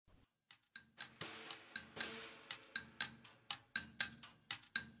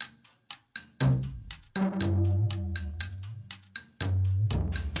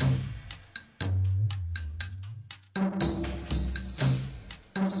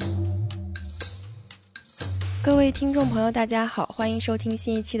各位听众朋友大家好，欢迎收听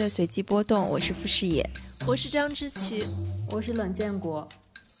新一期的随机波动，我是傅视野，我是张之琪，我是冷建国。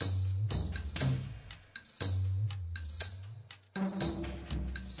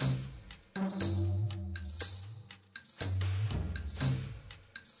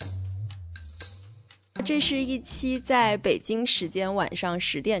这是一期在北京时间晚上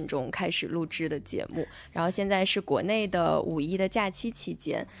10点钟开始录制的节目，然后现在是国内的五一的假期期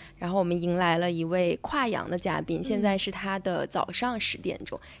间，然后我们迎来了一位跨洋的嘉宾，现在是他的早上10点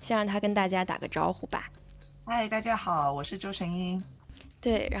钟，先让他跟大家打个招呼吧。嗨，大家好，我是周成英。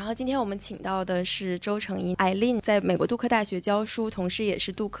对，然后今天我们请到的是周成英 Eileen， 在美国杜克大学教书，同时也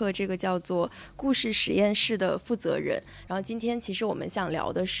是杜克这个叫做故事实验室的负责人。然后今天其实我们想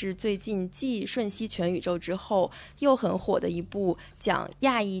聊的是最近继《瞬息全宇宙》之后又很火的一部讲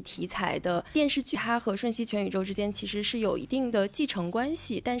亚裔题材的电视剧，它和《瞬息全宇宙》之间其实是有一定的继承关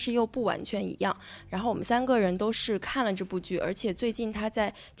系，但是又不完全一样。然后我们3个人都是看了这部剧，而且最近它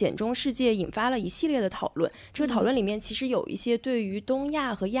在简中世界引发了一系列的讨论，这个讨论里面其实有一些对于东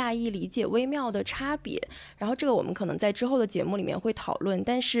亚和亚裔理解微妙的差别，然后这个我们可能在之后的节目里面会讨论，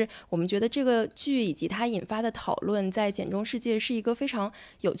但是我们觉得这个剧以及它引发的讨论在简中世界是一个非常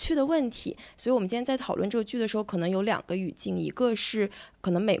有趣的问题，所以我们今天在讨论这个剧的时候可能有2个语境，一个是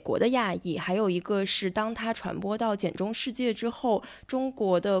可能美国的亚裔，还有一个是当它传播到简中世界之后，中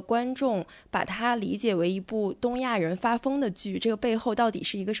国的观众把它理解为一部东亚人发疯的剧，这个背后到底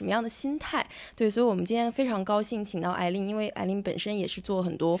是一个什么样的心态。对，所以我们今天非常高兴请到Eileen，因为Eileen本身也是做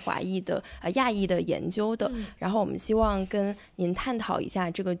很多华裔的亚裔的研究的，然后我们希望跟您探讨一下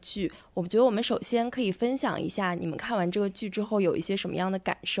这个剧。我觉得我们首先可以分享一下你们看完这个剧之后有一些什么样的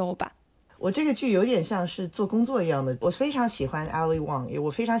感受吧。我这个剧有点像是做工作一样的，我非常喜欢 Ali Wong， 我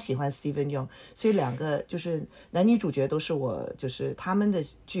非常喜欢 Steven Yeun， 所以2个就是男女主角都是我，就是他们的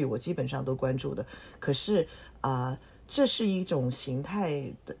剧我基本上都关注的。可是这是一种形态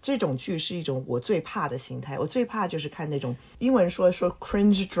的，这种剧是一种我最怕的形态。我最怕就是看那种英文说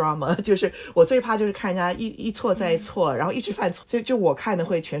cringe drama， 就是我最怕就是看人家一错再错，然后一直犯错，就我看的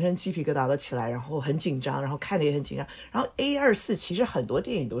会全身鸡皮疙瘩都起来，然后很紧张，然后看的也很紧张。然后 A24 其实很多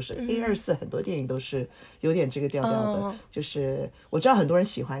电影都是A24 很多电影都是有点这个调调的，就是我知道很多人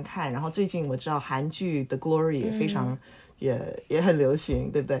喜欢看，然后最近我知道韩剧 The Glory 也非常也很流行，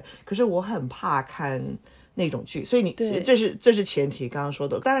对不对？可是我很怕看那种剧，所以你这是前提。刚刚说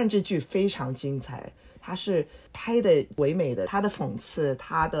的，当然这剧非常精彩，它是拍的唯美的，它的讽刺，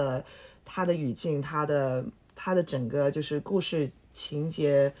它的语境，它的整个就是故事情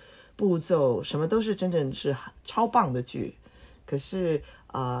节步骤什么都是真正是超棒的剧。可是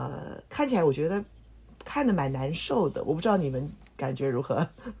看起来我觉得看得蛮难受的，我不知道你们感觉如何。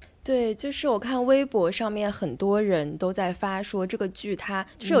对，就是我看微博上面很多人都在发说这个剧它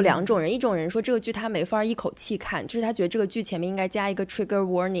就是有2种人，一种人说这个剧他没法一口气看，就是他觉得这个剧前面应该加一个 trigger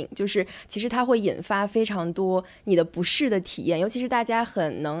warning， 就是其实它会引发非常多你的不适的体验，尤其是大家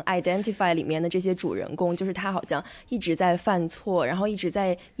很能 identify 里面的这些主人公，就是他好像一直在犯错，然后一直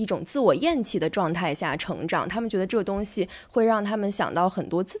在一种自我厌弃的状态下成长，他们觉得这个东西会让他们想到很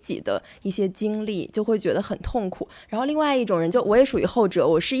多自己的一些经历，就会觉得很痛苦。然后另外一种人，就我也属于后者，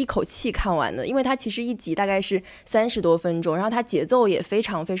我是一口气看完的，因为它其实一集大概是30多分钟，然后它节奏也非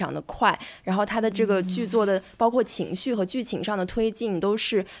常非常的快，然后它的这个剧作的包括情绪和剧情上的推进都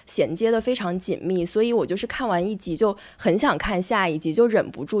是衔接的非常紧密，所以我就是看完一集就很想看下一集，就忍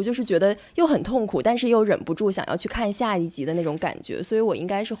不住，就是觉得又很痛苦，但是又忍不住想要去看下一集的那种感觉，所以我应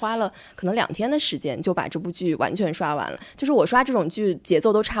该是花了可能2天的时间就把这部剧完全刷完了。就是我刷这种剧节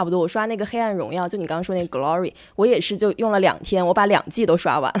奏都差不多，我刷那个黑暗荣耀，就你刚刚说那个 Glory， 我也是就用了2天，我把2季都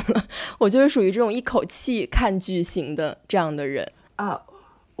刷完了。我就是属于这种一口气看剧型的这样的人啊。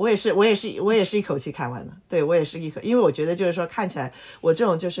我也是一口气看完了。对，我也是因为我觉得就是说看起来我这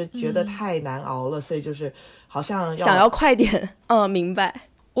种就是觉得太难熬了，所以就是好像想要快点。明白。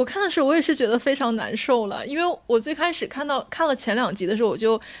我看的时候我也是觉得非常难受了，因为我最开始看了前2集的时候，我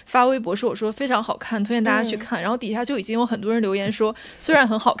就发微博说我说非常好看，推荐大家去看，然后底下就已经有很多人留言说虽然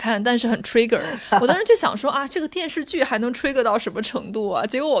很好看但是很 trigger。 我当时就想说这个电视剧还能 trigger 到什么程度啊？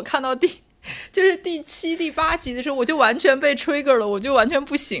结果我看到第7、第8集的时候，我就完全被 trigger 了，我就完全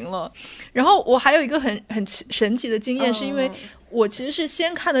不行了。然后我还有一个很神奇的经验，是因为我其实是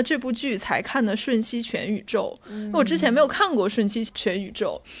先看的这部剧才看的《瞬息全宇宙》，我之前没有看过《瞬息全宇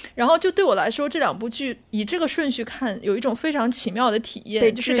宙》，然后就对我来说这2部剧以这个顺序看有一种非常奇妙的体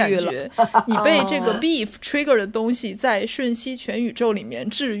验，就是感觉你被这个 beef trigger 的东西在《瞬息全宇宙》里面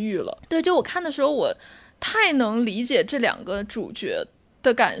治愈了。对，就我看的时候我太能理解这2个主角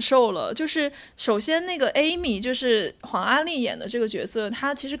的感受了。就是首先那个 Amy 就是黄阿丽演的这个角色，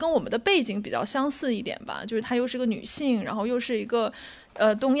她其实跟我们的背景比较相似一点吧，就是她又是个女性，然后又是一个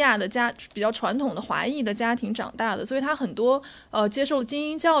东亚的比较传统的华裔的家庭长大的，所以她很多接受了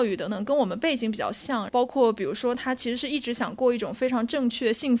精英教育等等，跟我们背景比较像。包括比如说她其实是一直想过一种非常正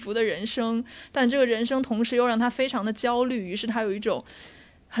确幸福的人生，但这个人生同时又让她非常的焦虑，于是她有一种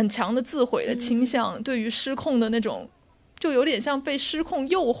很强的自毁的倾向，对于失控的那种就有点像被失控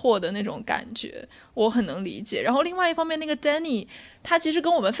诱惑的那种感觉，我很能理解。然后另外一方面，那个 Danny 他其实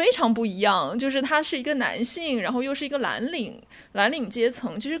跟我们非常不一样，就是他是一个男性，然后又是一个蓝领阶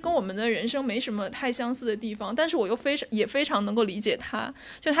层，其实跟我们的人生没什么太相似的地方，但是我又也非常能够理解他，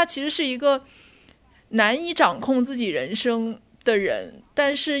就他其实是一个难以掌控自己人生的人，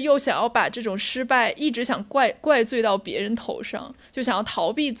但是又想要把这种失败一直想怪罪到别人头上，就想要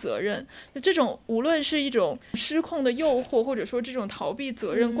逃避责任。就这种无论是一种失控的诱惑，或者说这种逃避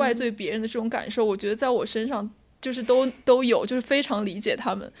责任怪罪别人的这种感受，我觉得在我身上就是都有，就是非常理解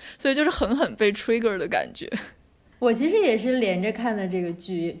他们，所以就是狠狠被 trigger 的感觉。我其实也是连着看的这个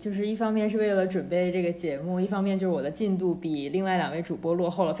剧，就是一方面是为了准备这个节目，一方面就是我的进度比另外2位主播落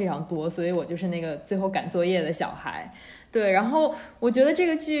后了非常多，所以我就是那个最后赶作业的小孩。对，然后我觉得这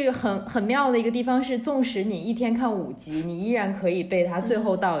个剧很妙的一个地方是，纵使你一天看5集，你依然可以被它最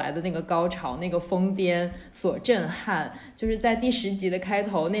后到来的那个高潮、那个疯癫所震撼。就是在第10集的开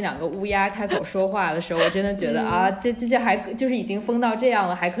头，那2个乌鸦开口说话的时候，我真的觉得啊，这些还就是已经疯到这样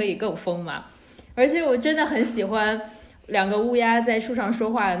了，还可以更疯嘛。而且我真的很喜欢2个乌鸦在树上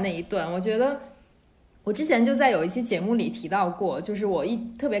说话的那一段，我觉得我之前就在有一期节目里提到过，就是我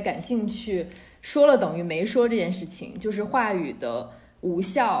特别感兴趣说了等于没说这件事情，就是话语的无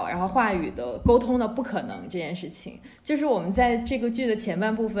效，然后话语的沟通的不可能这件事情。就是我们在这个剧的前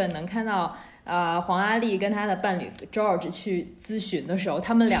半部分能看到黄阿丽跟她的伴侣 George 去咨询的时候，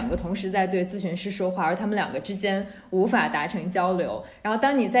他们2个同时在对咨询师说话，而他们2个之间无法达成交流。然后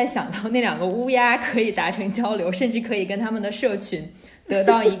当你再想到那2个乌鸦可以达成交流，甚至可以跟他们的社群得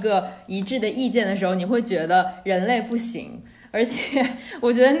到一个一致的意见的时候，你会觉得人类不行。而且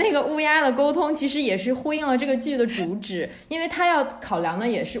我觉得那个乌鸦的沟通其实也是呼应了这个剧的主旨，因为他要考量的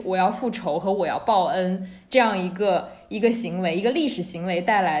也是我要复仇和我要报恩这样一个行为，一个历史行为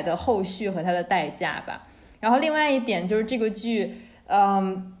带来的后续和它的代价吧。然后另外一点就是这个剧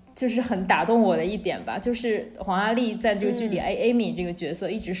就是很打动我的一点吧，就是黄阿丽在这个剧里Amy 这个角色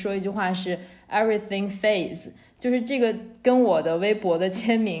一直说一句话是 everything phase， 就是这个跟我的微博的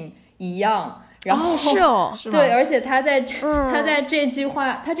签名一样。然后是哦，对，而且他在这句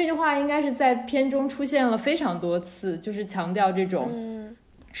话，他这句话应该是在片中出现了非常多次，就是强调这种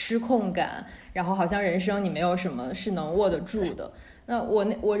失控感，然后好像人生你没有什么是能握得住的。那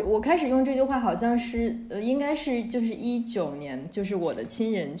我开始用这句话好像是应该是就是19年，就是我的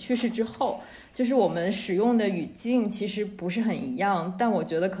亲人去世之后，就是我们使用的语境其实不是很一样，但我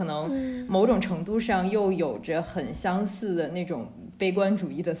觉得可能某种程度上又有着很相似的那种悲观主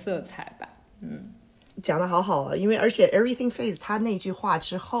义的色彩吧。讲得好好啊，因为而且 everything phase 他那句话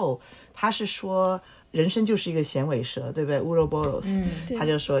之后，他是说人生就是一个响尾蛇，对不对 Ouroboros，他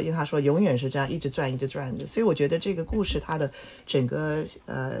就说，因为他说永远是这样一直转一直转的，所以我觉得这个故事它的整个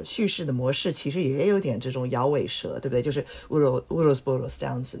叙事的模式其实也有点这种摇尾蛇，对不对？就是 Ouroboros 这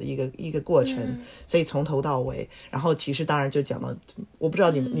样子的一个过程，所以从头到尾，然后其实当然就讲到，我不知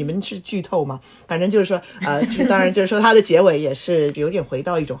道你们是剧透吗？反正就是说当然就是说它的结尾也是有点回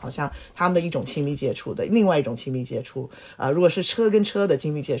到一种好像他们的一种亲密接触的另外一种亲密接触如果是车跟车的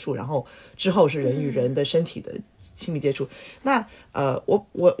亲密接触，然后之后是人与人的身体的亲密接触。那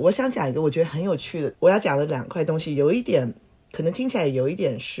我想讲一个我觉得很有趣的，我要讲的2块东西，有一点可能听起来有一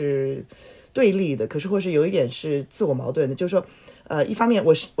点是对立的，可是或是有一点是自我矛盾的，就是说一方面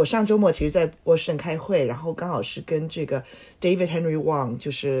我上周末其实在波士顿开会，然后刚好是跟这个 David Henry Wong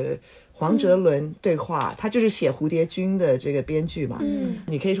就是黄哲伦对话，他就是写蝴蝶君的这个编剧嘛，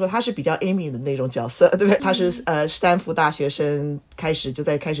你可以说他是比较 Amy 的那种角色，对不对？他是斯坦福大学生，开始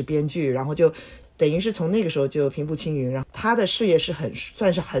编剧，然后就等于是从那个时候就平步青云，然后他的事业是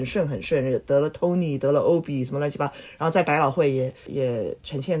算是很顺，得了 Tony， 得了 Obie 什么乱七八糟，然后在百老汇也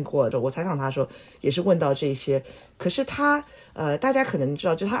呈现过，我采访他的时候也是问到这些。可是他大家可能知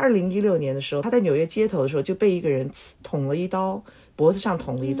道，就他2016年的时候，他在纽约街头的时候就被一个人捅了一刀，脖子上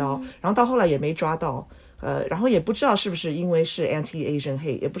捅了一刀，然后到后来也没抓到，然后也不知道是不是因为是 anti-Asian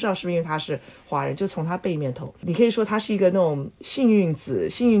hate， 也不知道是不是因为他是华人，就从他背面捅。你可以说他是一个那种幸运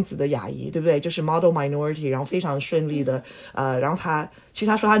子的亚裔，对不对？就是 model minority， 然后非常顺利的，然后其实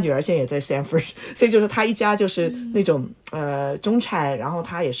他说他女儿现在也在 Stanford， 所以就是他一家就是那种中产，然后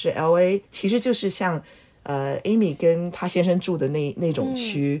他也是 LA， 其实就是像 Amy 跟她先生住的那种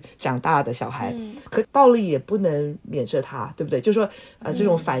区长大的小孩，可暴力也不能免涉他，对不对？就是说这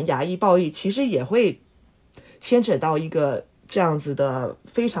种反亚裔暴力其实也会牵扯到一个这样子的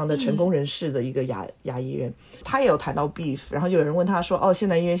非常的成功人士的一个亚裔人。他也有谈到 Beef， 然后有人问他说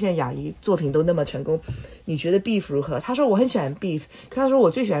因为现在亚裔作品都那么成功，你觉得 Beef 如何？他说我很喜欢 Beef， 可他说我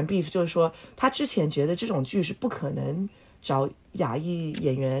最喜欢 Beef 就是说他之前觉得这种剧是不可能找亚裔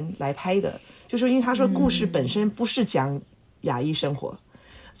演员来拍的，就是因为他说故事本身不是讲亚裔生活，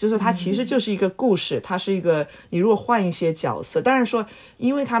就是它其实就是一个故事，它是一个你如果换一些角色，当然说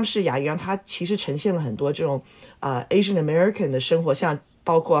因为他们是亚裔，让它其实呈现了很多这种Asian American 的生活，像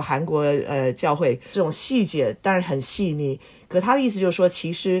包括韩国教会这种细节当然很细腻，可他的意思就是说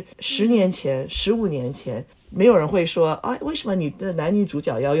其实10年前15年前没有人会说为什么你的男女主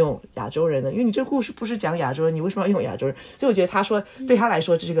角要用亚洲人呢？因为你这个故事不是讲亚洲人，你为什么要用亚洲人？所以我觉得他说对他来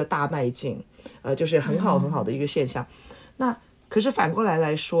说这是个大迈进，就是很好很好的一个现象。那可是反过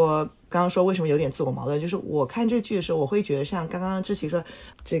来说，刚刚说为什么有点自我矛盾，就是我看这剧的时候，我会觉得像刚刚志奇说，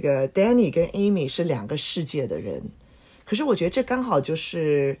这个 Danny 跟 Amy 是2个世界的人，可是我觉得这刚好就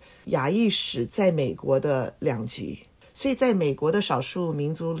是亚裔史在美国的2极，所以在美国的少数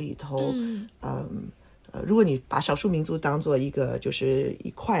民族里头，如果你把少数民族当做一个就是一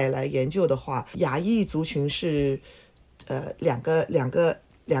块来研究的话，亚裔族群是两个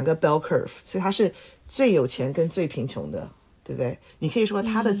bell curve， 所以它是最有钱跟最贫穷的，对不对？你可以说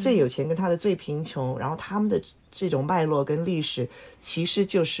他的最有钱跟他的最贫穷，然后他们的这种脉络跟历史其实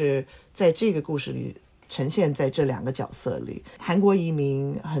就是在这个故事里呈现在这2个角色里。韩国移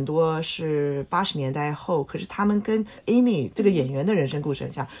民很多是80年代后，可是他们跟 Amy 这个演员的人生故事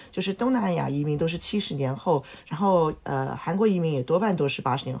很像，就是东南亚移民都是70年后，然后韩国移民也多半都是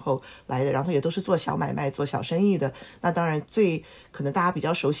80年后来的，然后也都是做小买卖做小生意的。那当然最可能大家比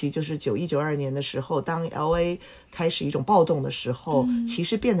较熟悉就是91、92年的时候，当 LA 开始一种暴动的时候，其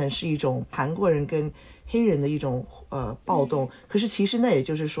实变成是一种韩国人跟黑人的一种暴动，可是其实那也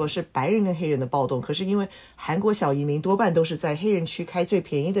就是说是白人跟黑人的暴动，可是因为韩国小移民多半都是在黑人区开最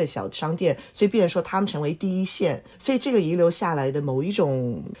便宜的小商店，所以变成说他们成为第一线，所以这个遗留下来的某一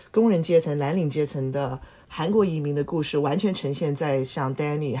种工人阶层蓝领阶层的韩国移民的故事完全呈现在像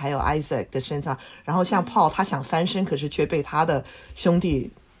Danny 还有 Isaac 的身上，然后像 Paul 他想翻身，可是却被他的兄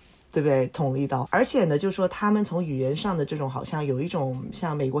弟对不对捅了一刀。而且呢就是说他们从语言上的这种好像有一种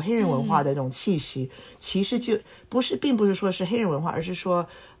像美国黑人文化的这种气息，其实就并不是说是黑人文化，而是说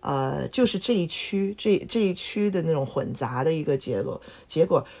就是这一区的那种混杂的一个结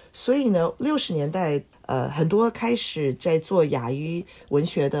果。所以呢60年代很多开始在做亚裔文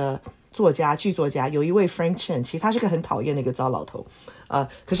学的剧作家，有一位 Frank Chen， 其实他是个很讨厌的一个糟老头，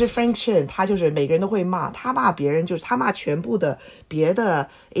可是 Frank Chen 他就是每个人都会骂他，骂别人就是他骂全部的别的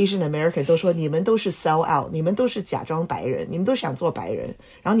Asian American 都说你们都是 sell out， 你们都是假装白人，你们都想做白人，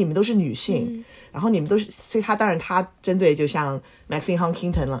然后你们都是女性，然后你们都是，所以他当然他针对就像 Maxine Hong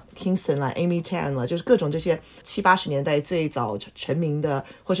Kingston 啦 Amy Tan 啦，就是各种这些70、80年代最早成名的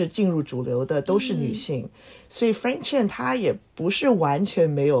或是进入主流的都是女性，所以 Frank Chen 他也不是完全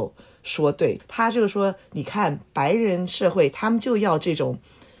没有说对，他就是说你看白人社会他们就要这种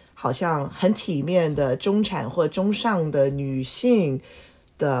好像很体面的中产或中上的女性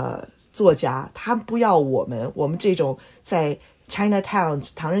的作家，他不要我们这种在 Chinatown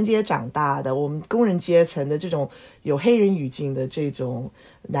唐人街长大的我们工人阶层的这种有黑人语境的这种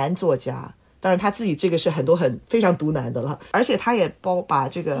男作家。当然他自己这个是很多非常独男的了，而且他也把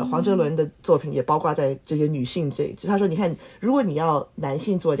这个黄哲伦的作品也包括在这些女性就他说你看如果你要男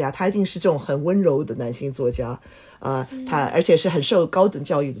性作家，他一定是这种很温柔的男性作家，他而且是很受高等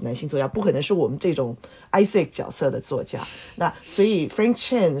教育的男性作家，不可能是我们这种 Isaac 角色的作家。那所以 Frank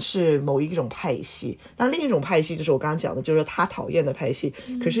Chen 是某一种派系，那另一种派系就是我刚刚讲的，就是他讨厌的派系，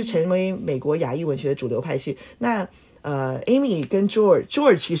可是成为美国亚裔文学的主流派系。那Amy 跟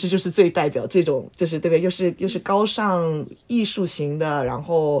George 其实就是最代表这种，就是对不对？又是高尚艺术型的，然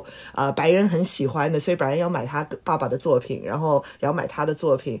后白人很喜欢的，所以白人要买他爸爸的作品，然后要买他的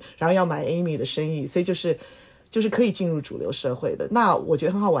作品，然后要买 Amy 的生意，所以就是可以进入主流社会的。那我觉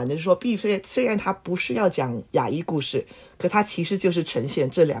得很好玩的就是说 Beef 虽然他不是要讲亚裔故事，可他其实就是呈现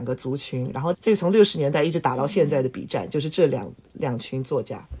这2个族群，然后这个从60年代一直打到现在的比战，就是这两群作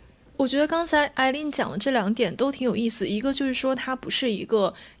家。我觉得刚才艾琳讲的这2点都挺有意思，一个就是说它不是一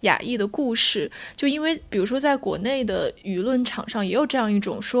个亚裔的故事，就因为比如说在国内的舆论场上也有这样一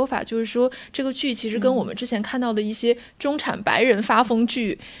种说法，就是说这个剧其实跟我们之前看到的一些中产白人发疯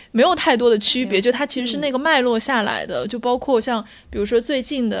剧没有太多的区别，就它其实是那个脉络下来的，就包括像比如说最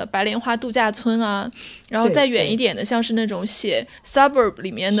近的白莲花度假村啊，然后再远一点的像是那种写 suburb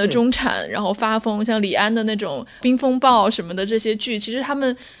里面的中产然后发疯，像李安的那种冰风暴什么的这些剧，其实他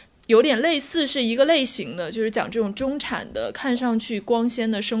们有点类似是一个类型的，就是讲这种中产的看上去光鲜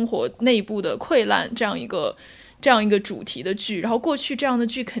的生活内部的溃烂这样一个主题的剧。然后过去这样的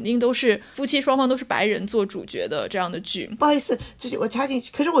剧肯定都是夫妻双方都是白人做主角的这样的剧。不好意思，我插进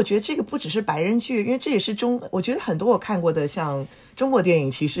去，可是我觉得这个不只是白人剧，因为这也是我觉得很多我看过的像中国电影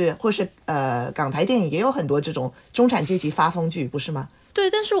其实或是港台电影也有很多这种中产阶级发疯剧，不是吗？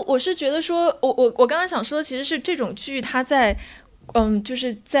对，但是我是觉得说我刚刚想说的其实是这种剧它在就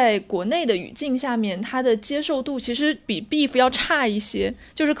是在国内的语境下面它的接受度其实比 Beef 要差一些，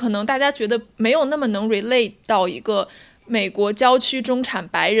就是可能大家觉得没有那么能 relate 到一个美国郊区中产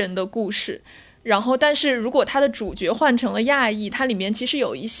白人的故事。然后但是如果它的主角换成了亚裔，它里面其实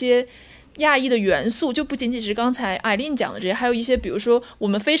有一些亚裔的元素，就不仅仅是刚才艾琳讲的这些，还有一些比如说我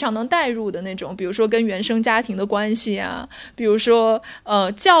们非常能带入的那种，比如说跟原生家庭的关系啊，比如说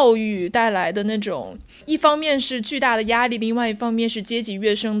教育带来的那种，一方面是巨大的压力，另外一方面是阶级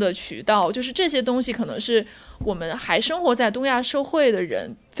跃升的渠道，就是这些东西可能是我们还生活在东亚社会的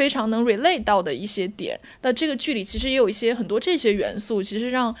人非常能 relate 到的一些点。那这个剧里其实也有一些很多这些元素，其实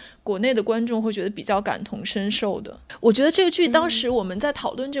让国内的观众会觉得比较感同身受的。我觉得这个剧当时我们在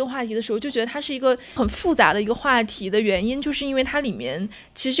讨论这个话题的时候就觉得它是一个很复杂的一个话题的原因，就是因为它里面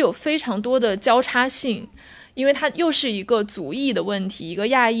其实有非常多的交叉性，因为它又是一个族裔的问题，一个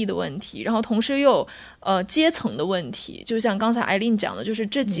亚裔的问题，然后同时又有阶层的问题，就像刚才艾琳讲的，就是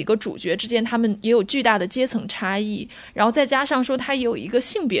这几个主角之间他们也有巨大的阶层差异，然后再加上说它也有一个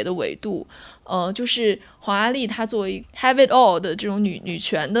性别的维度，就是黄阿丽她作为 have it all 的这种女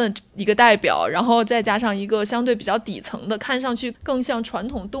权的一个代表，然后再加上一个相对比较底层的看上去更像传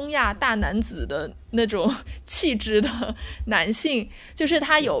统东亚大男子的那种气质的男性，就是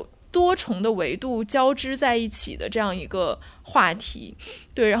他有多重的维度交织在一起的这样一个话题。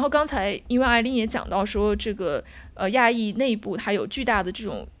对，然后刚才因为艾琳也讲到说这个亚裔内部它有巨大的这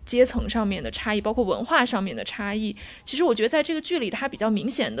种阶层上面的差异，包括文化上面的差异，其实我觉得在这个剧里它比较明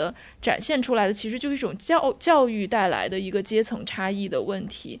显的展现出来的其实就是一种教育带来的一个阶层差异的问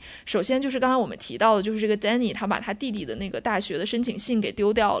题。首先就是刚才我们提到的，就是这个 Danny 他把他弟弟的那个大学的申请信给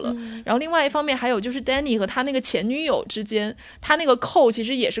丢掉了，然后另外一方面还有就是 Danny 和他那个前女友之间，他那个扣其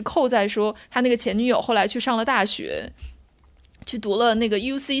实也是扣在说他那个前女友后来去上了大学，去读了那个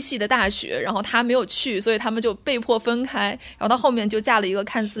UC 系的大学，然后他没有去，所以他们就被迫分开，然后到后面就嫁了一个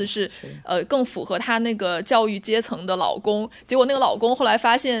看似是更符合他那个教育阶层的老公，结果那个老公后来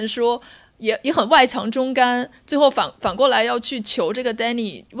发现说也很外强中干，最后反过来要去求这个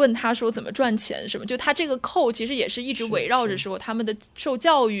Danny， 问他说怎么赚钱什么，就他这个扣其实也是一直围绕着说他们的受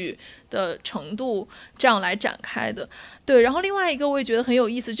教育的程度这样来展开的。对，然后另外一个我也觉得很有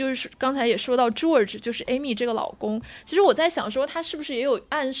意思，就是刚才也说到 George 就是 Amy 这个老公，其实我在想说他是不是也有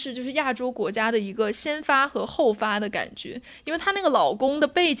暗示就是亚洲国家的一个先发和后发的感觉，因为他那个老公的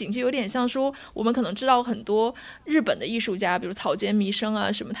背景就有点像说我们可能知道很多日本的艺术家，比如草间弥生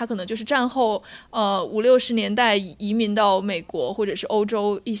啊什么，他可能就是战后50-60年代移民到美国或者是欧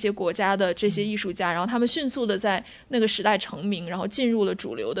洲一些国家的这些艺术家，然后他们迅速的在那个时代成名，然后进入了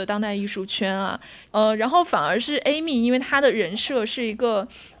主流的当代艺术圈啊，然后反而是 Amy 因为她的人设是一个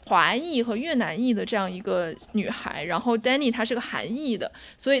华裔和越南裔的这样一个女孩，然后 Danny 她是个韩裔的，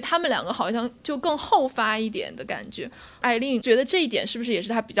所以他们两个好像就更后发一点的感觉。艾琳觉得这一点是不是也是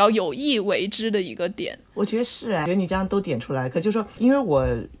她比较有意为之的一个点？我觉得是啊，觉得你这样都点出来。可就是说因为我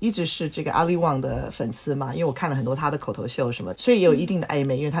一直是这个 Ali Wong 的粉丝嘛，因为我看了很多他的口头秀什么，所以也有一定的暧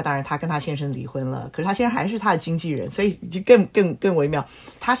昧，因为他当然他跟他先生离婚了，可是他先生还是他的经纪人，所以就更微妙。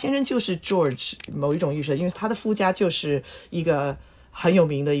他先生就是 George 某一种预设，因为他的夫家就是一个很有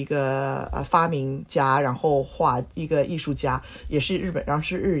名的一个发明家，然后画一个艺术家，也是日本，然后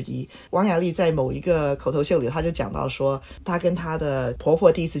是日裔。王雅莉在某一个口头秀里，她就讲到说，她跟她的婆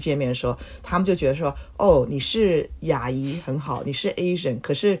婆第一次见面的时候，他们就觉得说，哦，你是亚裔很好，你是 Asian，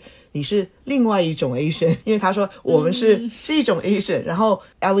 可是你是另外一种 Asian， 因为她说我们是这种 Asian，然后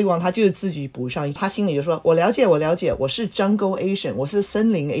Ali Wong 她就自己补上，她心里就说，我了解，我是 Jungle Asian， 我是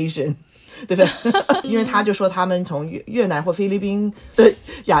森林 Asian。对不对？因为他就说他们从越南或菲律宾的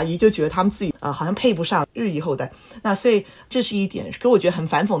亚裔就觉得他们自己好像配不上日裔后代，那所以这是一点。可我觉得很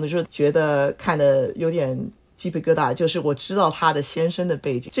反讽的就是觉得看得有点鸡皮疙瘩，就是我知道他的先生的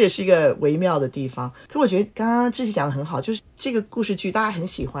背景，这也是一个微妙的地方。可是我觉得刚刚志祺讲的很好，就是这个故事剧大家很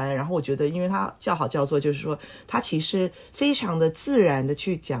喜欢，然后我觉得因为它叫好叫座，就是说它其实非常的自然的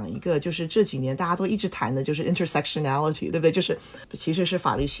去讲一个就是这几年大家都一直谈的就是 intersectionality， 对不对？就是其实是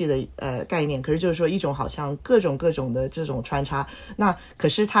法律系的概念，可是就是说一种好像各种的这种穿插，那可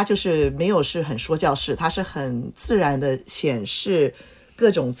是它就是没有是很说教式，它是很自然的显示各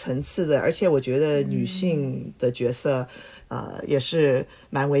种层次的，而且我觉得女性的角色也是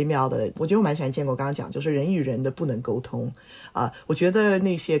蛮微妙的。我觉得我蛮喜欢建国刚刚讲就是人与人的不能沟通我觉得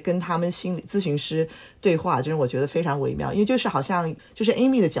那些跟他们心理咨询师对话真的我觉得非常微妙，因为就是好像就是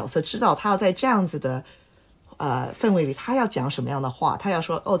Amy 的角色知道她要在这样子的氛围里他要讲什么样的话，他要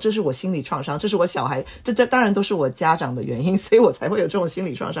说这是我心理创伤，这是我小孩，这当然都是我家长的原因，所以我才会有这种心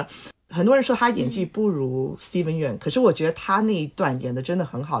理创伤。很多人说他演技不如 Steven Yeun，可是我觉得他那一段演的真的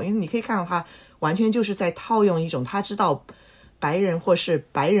很好，因为你可以看到他完全就是在套用一种他知道白人或是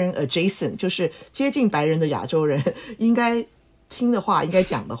白人 adjacent， 就是接近白人的亚洲人应该听的话应该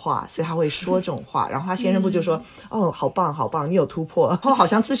讲的话，所以他会说这种话。然后他先生不就说好棒好棒，你有突破，然后好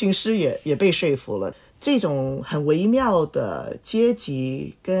像咨询师也被说服了。这种很微妙的阶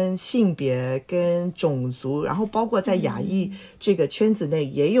级跟性别跟种族，然后包括在亚裔这个圈子内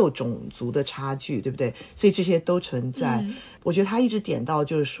也有种族的差距，对不对？所以这些都存在。我觉得他一直点到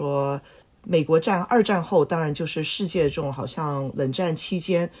就是说美国二战后当然就是世界这种好像冷战期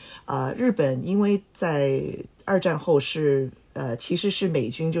间日本因为在二战后是其实是美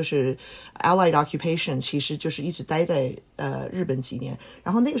军就是 Allied Occupation， 其实就是一直待在日本几年，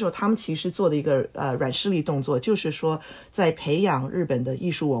然后那个时候他们其实做的一个软实力动作，就是说在培养日本的艺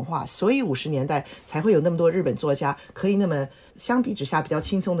术文化，所以50年代才会有那么多日本作家可以那么相比之下比较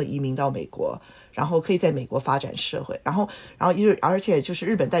轻松的移民到美国，然后可以在美国发展社会，然后而且就是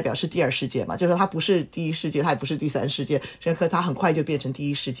日本代表是第二世界嘛，就是说它不是第一世界，它也不是第三世界，甚至它很快就变成第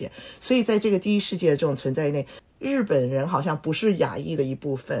一世界，所以在这个第一世界的这种存在内，日本人好像不是亚裔的一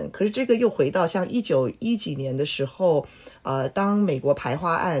部分。可是这个又回到像1910几年的时候当美国排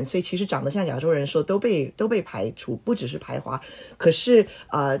华案，所以其实长得像亚洲人的时候都被排除，不只是排华。可是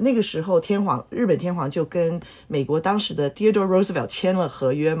那个时候日本天皇就跟美国当时的 Theodore Roosevelt 签了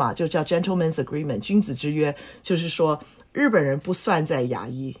合约嘛，就叫 Gentleman's Agreement 君子之约，就是说日本人不算在亚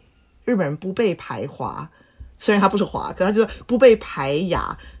裔，日本人不被排华，虽然他不是华，可他就不被排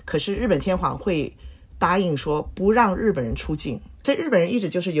亚，可是日本天皇会答应说不让日本人出境，所以日本人一直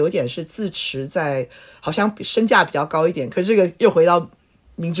就是有点是自持在好像身价比较高一点，可是这个又回到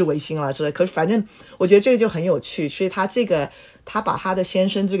明治维新了之类。可是反正我觉得这个就很有趣，所以他把他的先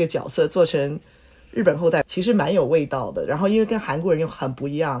生这个角色做成日本后代其实蛮有味道的，然后因为跟韩国人又很不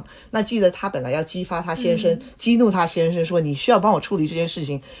一样，那记得他本来要激发他先生激怒他先生说你需要帮我处理这件事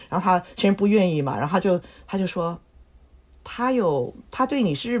情，然后他先生不愿意嘛，然后他就说他对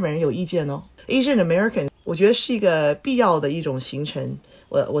你是日本人有意见哦。 Asian American 我觉得是一个必要的一种形成，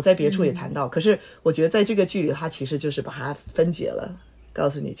我在别处也谈到可是我觉得在这个剧里他其实就是把它分解了，告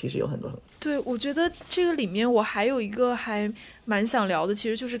诉你其实有很多。对，我觉得这个里面我还有一个还蛮想聊的，其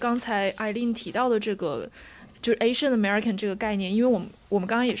实就是刚才艾琳提到的这个就是 Asian American 这个概念，因为我们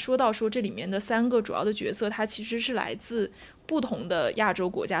刚刚也说到说这里面的3个主要的角色它其实是来自不同的亚洲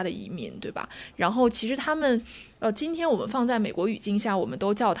国家的移民，对吧？然后其实他们今天我们放在美国语境下我们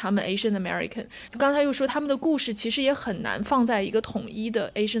都叫他们 Asian American， 刚才又说他们的故事其实也很难放在一个统一的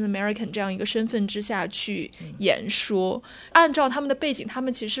Asian American 这样一个身份之下去言说，按照他们的背景他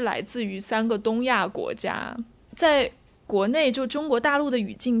们其实是来自于3个东亚国家。在国内就中国大陆的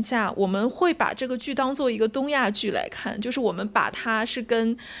语境下，我们会把这个剧当做一个东亚剧来看，就是我们把它是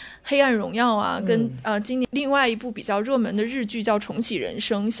跟黑暗荣耀啊跟今年另外一部比较热门的日剧叫重启人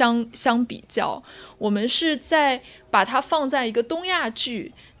生相比较，我们是在把它放在一个东亚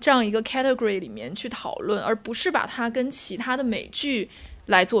剧这样一个 category 里面去讨论，而不是把它跟其他的美剧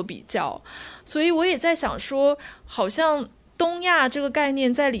来做比较。所以我也在想说好像东亚这个概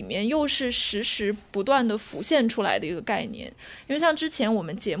念在里面又是时时不断的浮现出来的一个概念，因为像之前我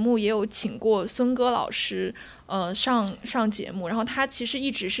们节目也有请过孙哥老师上节目，然后他其实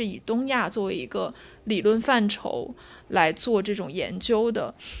一直是以东亚作为一个理论范畴来做这种研究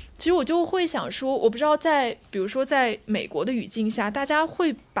的。其实我就会想说，我不知道比如说在美国的语境下，大家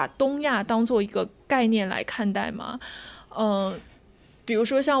会把东亚当做一个概念来看待吗？比如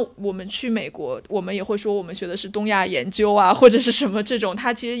说像我们去美国，我们也会说我们学的是东亚研究啊，或者是什么这种，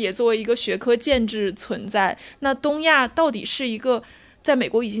它其实也作为一个学科建制存在。那东亚到底是一个在美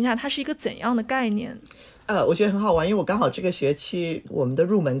国语境下它是一个怎样的概念？我觉得很好玩，因为我刚好这个学期我们的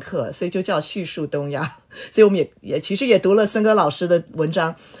入门课，所以就叫叙述东亚，所以我们也其实也读了森哥老师的文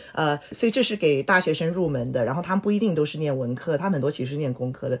章，所以这是给大学生入门的，然后他们不一定都是念文科，他们很多其实是念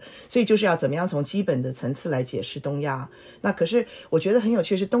工科的，所以就是要怎么样从基本的层次来解释东亚。那可是我觉得很有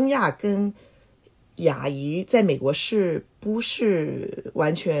趣是东亚跟亚裔在美国是不是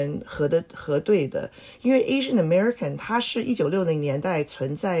完全核对的？因为 Asian American 它是1960年代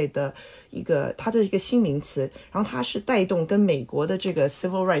存在的它的一个新名词，然后它是带动跟美国的这个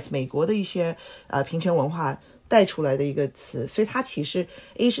Civil Rights 美国的一些平权文化带出来的一个词，所以它其实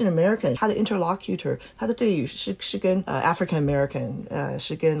Asian American 它的 interlocutor 它的对语是跟African American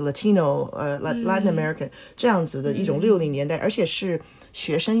是跟 Latino Latin American 这样子的一种60年代，而且是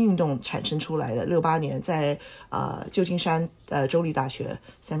学生运动产生出来的。68年在旧金山州立大学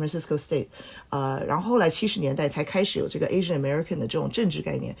San Francisco State 然后后来70年代才开始有这个 Asian American 的这种政治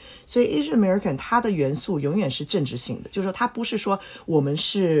概念，所以 Asian American 它的元素永远是政治性的，就是说它不是说我们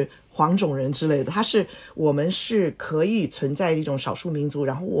是黄种人之类的，它是我们是可以存在的一种少数民族，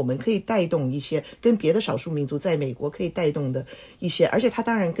然后我们可以带动一些跟别的少数民族在美国可以带动的一些，而且它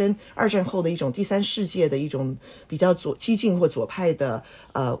当然跟二战后的一种第三世界的一种比较激进或左派的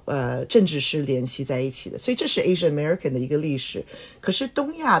政治是联系在一起的，所以这是 Asian American 的一个历史。可是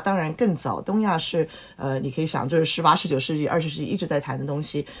东亚当然更早，东亚是你可以想就是18、19世纪、20世纪一直在谈的东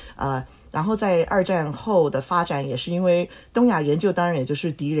西然后在二战后的发展也是因为东亚研究当然也就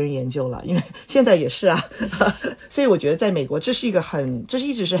是敌人研究了，因为现在也是所以我觉得在美国这是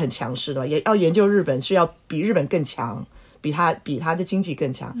一直是很强势的，也要研究日本是要比日本更强，比他的经济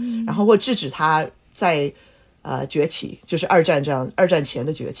更强，然后或制止他在崛起，就是二战前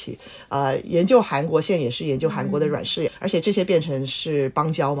的崛起研究韩国现在也是研究韩国的软柿而且这些变成是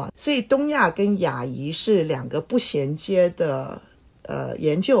邦交嘛，所以东亚跟亚裔是两个不衔接的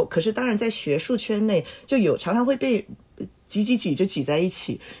研究，可是当然在学术圈内就常常会被挤就挤在一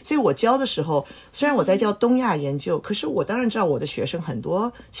起，所以我教的时候虽然我在教东亚研究，可是我当然知道我的学生很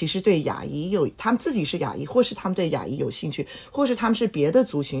多其实对亚裔他们自己是亚裔，或是他们对亚裔有兴趣，或是他们是别的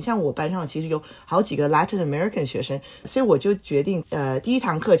族群，像我班上其实有好几个 Latin American 学生，所以我就决定第一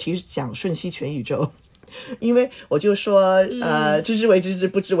堂课其实讲瞬息全宇宙，因为我就说知之为知之，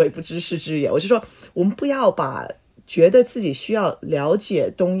不知为不知，是知也，我就说我们不要把觉得自己需要了解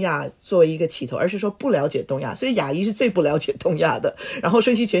东亚作为一个起头，而是说不了解东亚，所以亚裔是最不了解东亚的。然后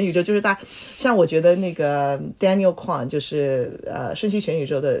瞬息全宇宙就是像我觉得那个 Daniel Kwan 就是瞬息全宇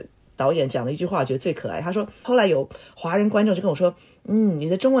宙的导演讲了一句话我觉得最可爱，他说后来有华人观众就跟我说你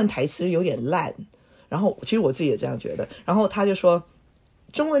的中文台词有点烂，然后其实我自己也这样觉得，然后他就说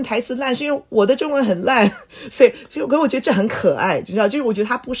中文台词烂是因为我的中文很烂，所以我觉得这很可爱，你知道，就是我觉得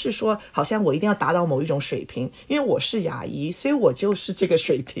他不是说好像我一定要达到某一种水平，因为我是亚裔，所以我就是这个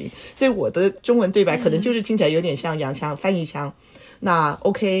水平，所以我的中文对白可能就是听起来有点像洋腔翻译腔。那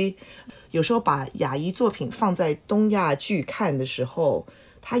OK， 有时候把亚裔作品放在东亚剧看的时候，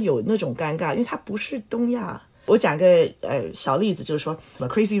它有那种尴尬，因为它不是东亚。我讲个小例子，就是说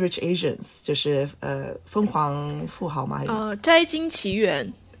Crazy Rich Asians 就是疯狂富豪嘛，摘金奇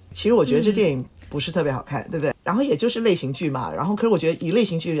缘。其实我觉得这电影不是特别好看，对不对？然后也就是类型剧嘛，然后可是我觉得以类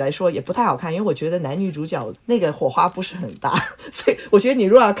型剧来说也不太好看，因为我觉得男女主角那个火花不是很大，所以我觉得你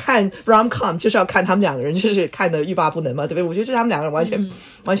如果要看 rom-com 就是要看他们两个人就是看得欲罢不能嘛，对不对？我觉得这他们两个人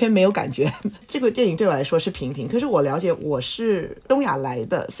完全没有感觉。这个电影对我来说是平平，可是我了解我是东亚来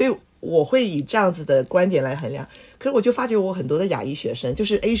的，所以我会以这样子的观点来衡量。可是我就发觉我很多的亚裔学生就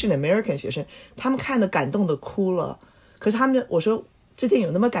是 Asian American 学生，他们看得感动的哭了，可是我说这电影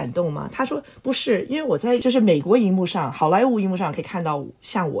有那么感动吗？他说不是，因为我在就是美国荧幕上好莱坞荧幕上可以看到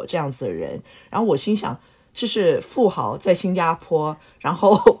像我这样子的人，然后我心想这是富豪在新加坡，然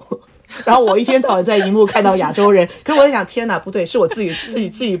后我一天到晚在荧幕看到亚洲人，可是我在想天哪不对，是我自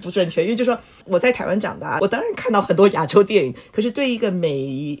己不正确，因为就说我在台湾长大，我当然看到很多亚洲电影，可是对一个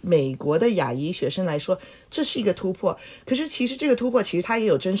美国的亚裔学生来说这是一个突破，可是其实这个突破其实它也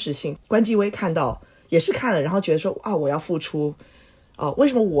有真实性。关继威看到也是看了，然后觉得说我要付出为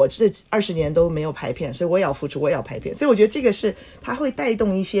什么我这20年都没有拍片，所以我也要付出，我也要拍片，所以我觉得这个是它会带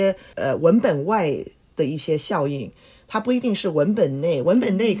动一些文本外的一些效应，它不一定是文本内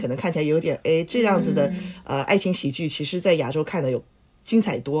可能看起来有点这样子的爱情喜剧，其实在亚洲看的有精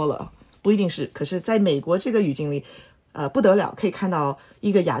彩多了，不一定是，可是在美国这个语境里不得了，可以看到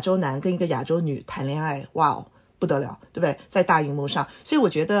一个亚洲男跟一个亚洲女谈恋爱，哇哦不得了，对不对？在大荧幕上，所以我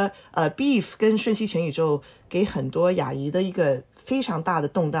觉得Beef 跟瞬息全宇宙给很多亚裔的一个非常大的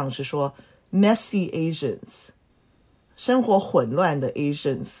动荡是说 messy Asians 生活混乱的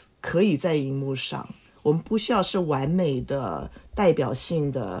Asians 可以在荧幕上，我们不需要是完美的代表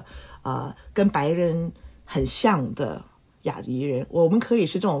性的跟白人很像的亚裔人，我们可以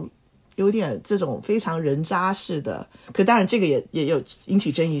是这种有点这种非常人渣式的，可当然这个也有引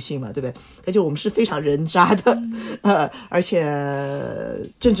起争议性嘛，对不对？而且我们是非常人渣的，而且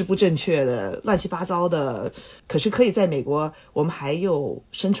政治不正确的，乱七八糟的。可是可以在美国，我们还有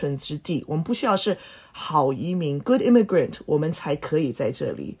生存之地，我们不需要是好移民 good immigrant 我们才可以在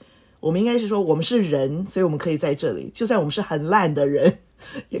这里。我们应该是说我们是人，所以我们可以在这里，就算我们是很烂的人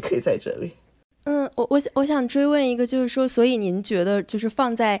也可以在这里。我想追问一个，就是说，所以您觉得就是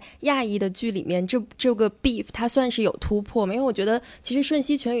放在亚裔的剧里面，这个 Beef 它算是有突破吗？因为我觉得其实瞬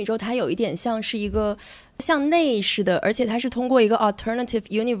息全宇宙它有一点像是一个像内似的，而且它是通过一个 alternative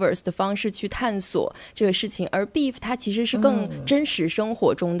universe 的方式去探索这个事情，而 Beef 它其实是更真实生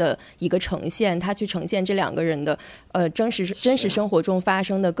活中的一个呈现，它去呈现这两个人的真实生活中发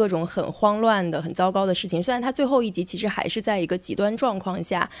生的各种很慌乱的很糟糕的事情。虽然它最后一集其实还是在一个极端状况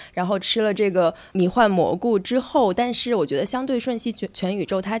下，然后吃了这个迷幻蘑菇之后，但是我觉得相对瞬息全宇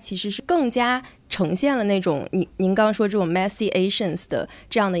宙它其实是更加呈现了那种您刚刚说这种 messy Asians 的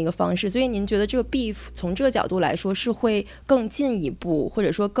这样的一个方式。所以您觉得这个 Beef 从这个角度来说是会更进一步或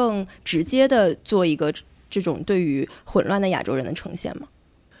者说更直接的做一个这种对于混乱的亚洲人的呈现吗？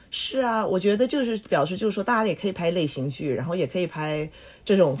是啊，我觉得就是表示就是说大家也可以拍类型剧，然后也可以拍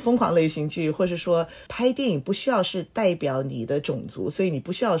这种疯狂类型剧，或是说拍电影不需要是代表你的种族，所以你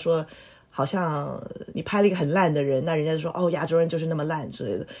不需要说好像你拍了一个很烂的人，那人家就说哦亚洲人就是那么烂之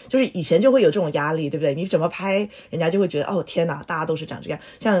类的，就是以前就会有这种压力，对不对？你怎么拍人家就会觉得哦天哪，大家都是长这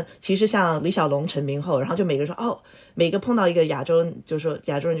样。其实像李小龙成名后，然后就每个人说哦，每个碰到一个亚洲人就说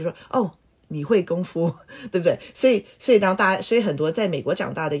亚洲人就说哦你会功夫，对不对？所以很多在美国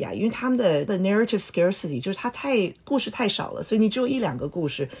长大的亚裔，因为他们的 narrative scarcity 就是他故事太少了，所以你只有一两个故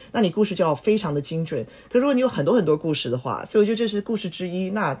事，那你故事就要非常的精准。可如果你有很多很多故事的话，所以我觉得这是故事之一，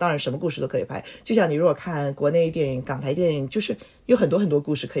那当然什么故事都可以拍。就像你如果看国内电影、港台电影，就是有很多很多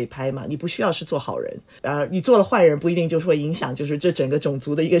故事可以拍嘛，你不需要是做好人，你做了坏人不一定就是会影响就是这整个种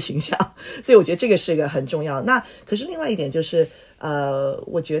族的一个形象，所以我觉得这个是一个很重要。那可是另外一点就是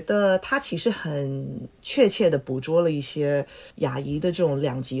我觉得他其实很确切的捕捉了一些亚裔的这种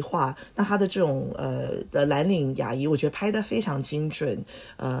两极化，那他的这种的蓝领亚裔我觉得拍得非常精准。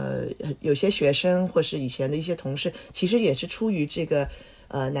有些学生或是以前的一些同事其实也是出于这个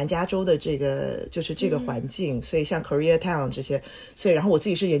南加州的这个就是这个环境，所以像 Koreatown 这些，所以然后我自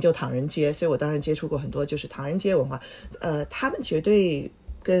己是研究唐人街，所以我当然接触过很多就是唐人街文化，他们绝对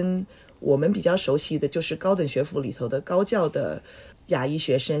跟我们比较熟悉的就是高等学府里头的高教的亚裔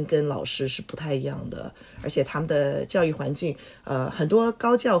学生跟老师是不太一样的，而且他们的教育环境很多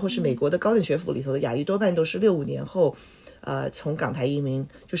高教或是美国的高等学府里头的亚裔多半都是65年后从港台移民，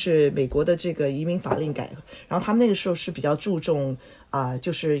就是美国的这个移民法令改，然后他们那个时候是比较注重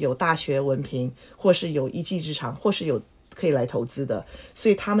就是有大学文凭或是有一技之长或是有可以来投资的，所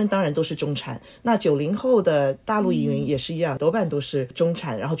以他们当然都是中产。那90后的大陆移民也是一样，多半都是中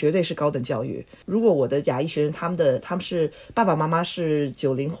产，然后绝对是高等教育。如果我的亚裔学生他们是爸爸妈妈是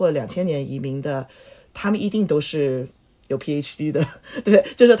90或2000年移民的，他们一定都是有 PhD 的，对，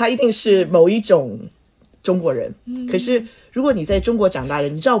就是他一定是某一种中国人。可是如果你在中国长大的，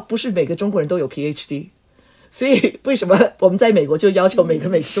你知道不是每个中国人都有 PhD，所以为什么我们在美国就要求每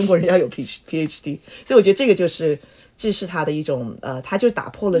个中国人要有 PhD？ 所以我觉得这是他的一种他就打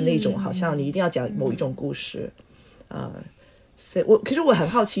破了那种好像你一定要讲某一种故事所以可是我很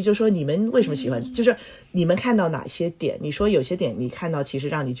好奇，就是说你们为什么喜欢，就是你们看到哪些点？你说有些点你看到其实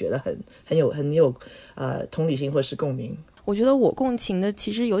让你觉得很有同理心或是共鸣。我觉得我共情的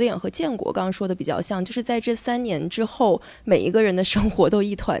其实有点和建国刚刚说的比较像，就是在这3年之后，每一个人的生活都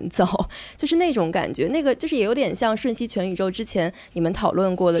一团糟，就是那种感觉。那个就是也有点像瞬息全宇宙之前你们讨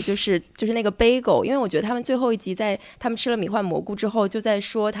论过的，就是那个 bagel， 因为我觉得他们最后一集在他们吃了迷幻蘑菇之后，就在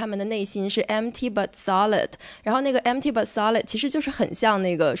说他们的内心是 empty but solid， 然后那个 empty but solid 其实就是很像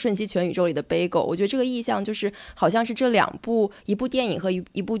那个瞬息全宇宙里的 bagel。我觉得这个意象就是好像是这一部电影和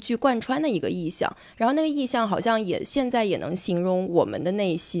一部剧贯穿的一个意象，然后那个意象好像现在也能形容我们的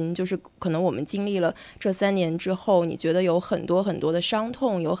内心，就是可能我们经历了这3年之后，你觉得有很多很多的伤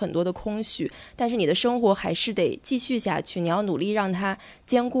痛，有很多的空虚，但是你的生活还是得继续下去，你要努力让它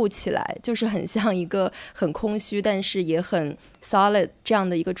坚固起来，就是很像一个很空虚但是也很 solid 这样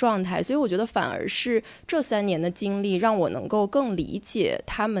的一个状态。所以我觉得反而是这3年的经历让我能够更理解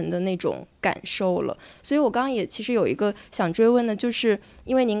他们的那种感受了。所以我刚刚也其实有一个想追问的，就是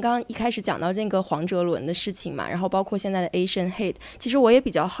因为您刚刚一开始讲到那个黄哲伦的事情嘛，然后包括现在在的 Asian hate。其实我也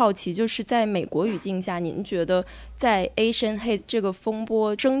比较好奇，就是在美国语境下，您觉得在 Asian hate 这个风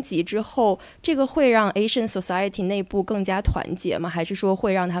波升级之后，这个会让 Asian society 内部更加团结吗？还是说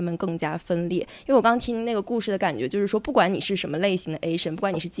会让他们更加分裂？因为我刚听那个故事的感觉就是说，不管你是什么类型的 Asian， 不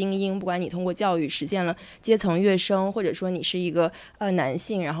管你是精英，不管你通过教育实现了阶层跃升，或者说你是一个男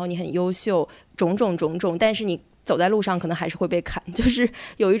性，然后你很优秀，种种，但是你走在路上可能还是会被砍，就是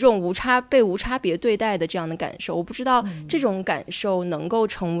有一种被无差别对待的这样的感受。我不知道这种感受能够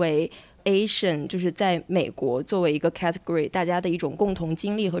成为 Asian 就是在美国作为一个 category 大家的一种共同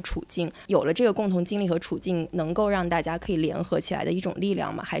经历和处境，有了这个共同经历和处境能够让大家可以联合起来的一种力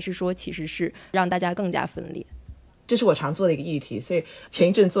量吗？还是说其实是让大家更加分裂？这是我常做的一个议题，所以前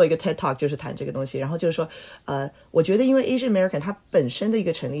一阵做一个 TED Talk 就是谈这个东西。然后就是说我觉得因为 Asian American 它本身的一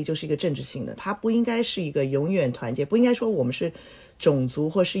个成立就是一个政治性的，它不应该是一个永远团结，不应该说我们是种族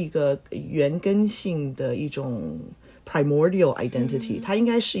或是一个原根性的一种primordial identity，它应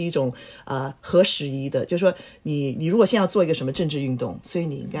该是一种合时宜的，就是说你如果现在要做一个什么政治运动，所以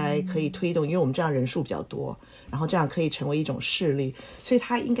你应该可以推动，因为我们这样人数比较多，然后这样可以成为一种势力，所以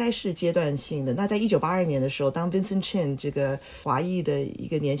它应该是阶段性的。那在1982年的时候，当 Vincent Chin 这个华裔的一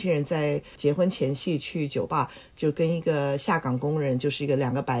个年轻人在结婚前夕去酒吧，就跟一个下岗工人，就是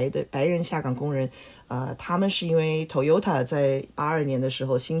两个白人下岗工人，他们是因为 Toyota 在82年的时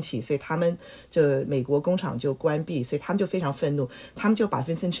候兴起，所以他们就美国工厂就关闭，所以他们就非常愤怒，他们就把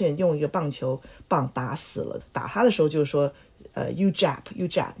Vincent Chin 用一个棒球棒打死了。打他的时候就是说you Jap，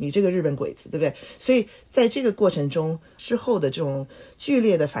 你这个日本鬼子，对不对？所以在这个过程中之后的这种剧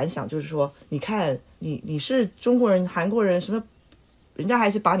烈的反响，就是说你看你是中国人韩国人什么，人家还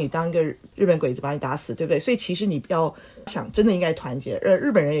是把你当一个日本鬼子把你打死，对不对？所以其实你要想真的应该团结，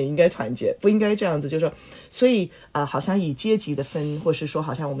日本人也应该团结，不应该这样子，就是说所以好像以阶级的分，或是说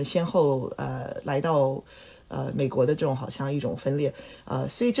好像我们先后来到美国的这种好像一种分裂，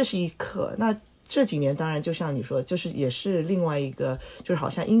所以这是一课。那这几年当然就像你说，就是也是另外一个就是好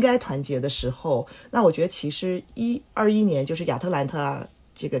像应该团结的时候。那我觉得其实21年就是亚特兰大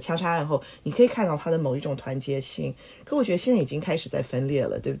这个枪杀案后，你可以看到它的某一种团结性，可我觉得现在已经开始在分裂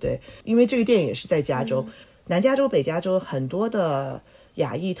了，对不对？因为这个电影也是在加州，南加州北加州很多的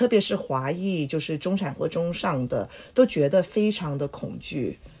亚裔，特别是华裔，就是中产或中上的，都觉得非常的恐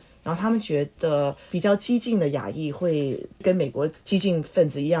惧，然后他们觉得比较激进的亚裔会跟美国激进分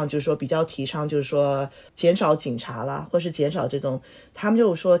子一样，就是说比较提倡就是说减少警察啦，或是减少这种，他们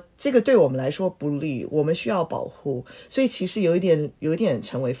就说这个对我们来说不利，我们需要保护，所以其实有一点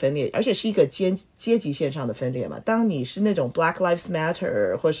成为分裂，而且是一个阶级线上的分裂嘛。当你是那种 Black Lives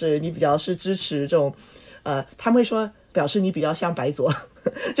Matter， 或是你比较是支持这种他们会说表示你比较像白左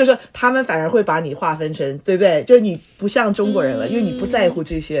就是说他们反而会把你划分成，对不对？就是你不像中国人了，因为你不在乎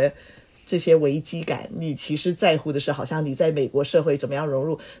这些危机感，你其实在乎的是好像你在美国社会怎么样融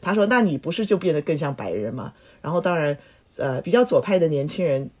入。他说那你不是就变得更像白人吗？然后当然比较左派的年轻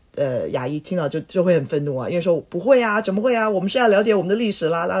人亚裔听到就会很愤怒啊，因为说不会啊，怎么会啊，我们是要了解我们的历史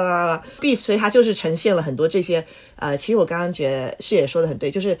啦啦啦啦 Beef， 所以他就是呈现了很多这些其实我刚刚觉得是也说的很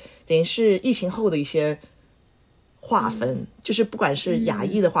对，就是等于是疫情后的一些划分，就是不管是亚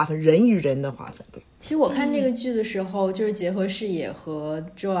裔的划分，人与人的划分。对，其实我看这个剧的时候，就是结合视野和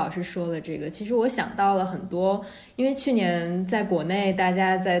周老师说的这个，其实我想到了很多，因为去年在国内大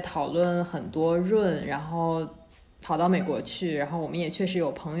家在讨论很多润，然后跑到美国去，然后我们也确实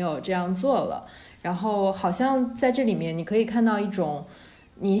有朋友这样做了，然后好像在这里面你可以看到一种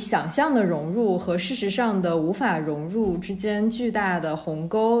你想象的融入和事实上的无法融入之间巨大的鸿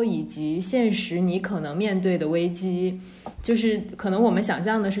沟，以及现实你可能面对的危机。就是可能我们想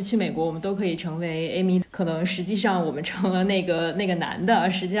象的是去美国我们都可以成为 Amy， 可能实际上我们成了那个男的，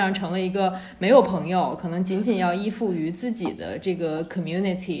实际上成了一个没有朋友，可能仅仅要依附于自己的这个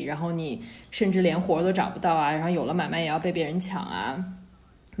community， 然后你甚至连活都找不到啊，然后有了买卖也要被别人抢啊，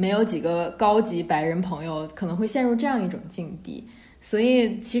没有几个高级白人朋友，可能会陷入这样一种境地。所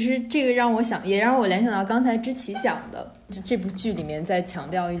以其实这个让我想，也让我联想到刚才知棋讲的这部剧里面在强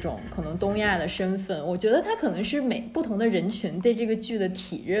调一种可能东亚的身份，我觉得它可能是不同的人群对这个剧的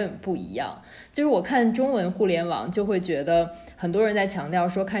体认不一样。就是我看中文互联网就会觉得很多人在强调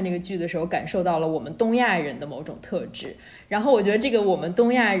说看这个剧的时候感受到了我们东亚人的某种特质，然后我觉得这个我们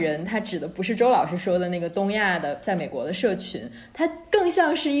东亚人它指的不是周老师说的那个东亚的在美国的社群，它更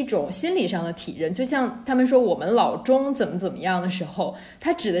像是一种心理上的体认，就像他们说我们老中怎么样的时候，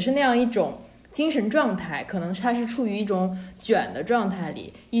它指的是那样一种精神状态，可能他是处于一种卷的状态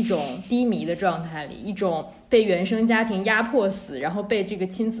里，一种低迷的状态里，一种被原生家庭压迫死，然后被这个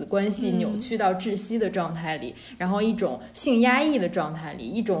亲子关系扭曲到窒息的状态里，然后一种性压抑的状态里，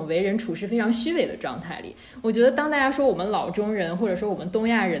一种为人处事非常虚伪的状态里。我觉得当大家说我们老中人或者说我们东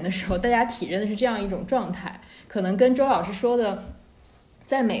亚人的时候，大家体认的是这样一种状态，可能跟周老师说的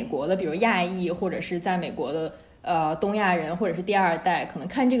在美国的比如亚裔或者是在美国的东亚人或者是第二代，可能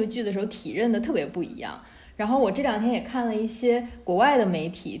看这个剧的时候体认的特别不一样。然后我这两天也看了一些国外的媒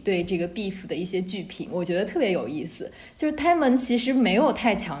体对这个 Beef 的一些剧评，我觉得特别有意思，就是他们其实没有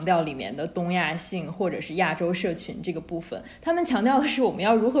太强调里面的东亚性或者是亚洲社群这个部分，他们强调的是我们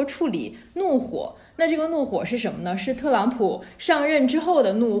要如何处理怒火。那这个怒火是什么呢？是特朗普上任之后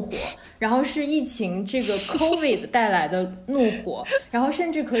的怒火，然后是疫情这个 COVID 带来的怒火，然后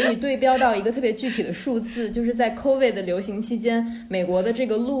甚至可以对标到一个特别具体的数字，就是在 COVID 的流行期间，美国的这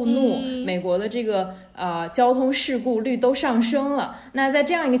个路怒，美国的这个交通事故率都上升了。那在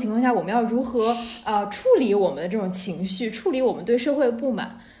这样一个情况下，我们要如何处理我们的这种情绪，处理我们对社会的不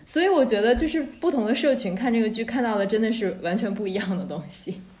满？所以我觉得就是不同的社群看这个剧看到的真的是完全不一样的东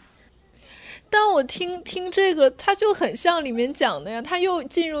西。但我听这个，它就很像里面讲的呀，它又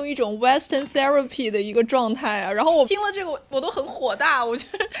进入一种 Western therapy 的一个状态啊。然后我听了这个，我都很火大。我觉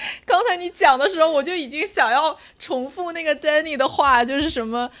得刚才你讲的时候，我就已经想要重复那个 Danny 的话，就是什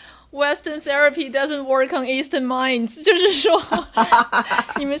么 Western therapy doesn't work on Eastern minds， 就是说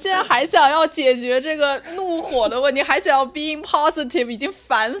你们现在还想要解决这个怒火的问题，还想要 being positive， 已经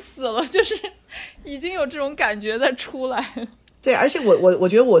烦死了，就是已经有这种感觉在出来。对，而且我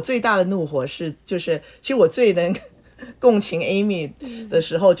觉得我最大的怒火是，就是其实我最能共情 Amy 的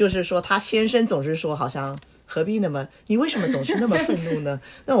时候，就是说她先生总是说好像何必那么，你为什么总是那么愤怒呢？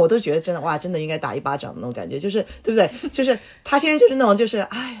那我都觉得真的哇，真的应该打一巴掌的那种感觉，就是对不对？就是他先生就是那种就是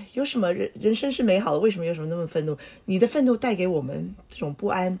哎，有什么人生是美好的，为什么有什么那么愤怒？你的愤怒带给我们这种不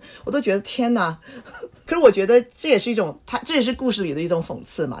安，我都觉得天哪！可是我觉得这也是一种，这也是故事里的一种讽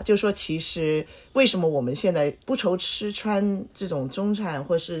刺嘛，就是说其实为什么我们现在不愁吃穿，这种中产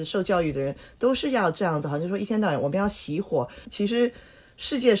或是受教育的人都是要这样子，好像说一天到晚我们要熄火，其实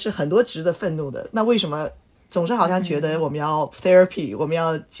世界是很多值得愤怒的，那为什么总是好像觉得我们要 therapy， 我们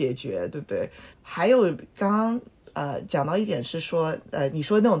要解决，对不对？还有刚刚讲到一点是说你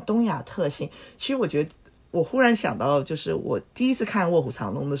说那种东亚特性，其实我觉得我忽然想到，就是我第一次看《卧虎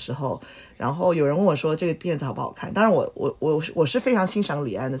藏龙》的时候，然后有人问我说这个片子好不好看，当然我是非常欣赏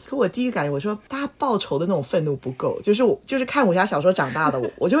李安的，可我第一个感觉我说他报仇的那种愤怒不够，就是看武侠小说长大的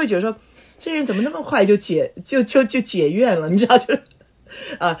我就会觉得说这人怎么那么快就解怨了，你知道就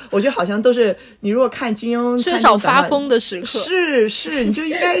我觉得好像都是你如果看金庸缺少发疯的时刻，是你就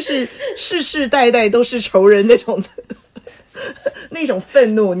应该是世世代代都是仇人那种那种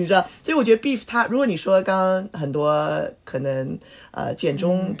愤怒，你知道。所以我觉得 Beef 他，如果你说刚刚很多可能简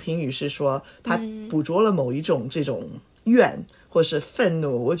中评语是说他捕捉了某一种这种怨或是愤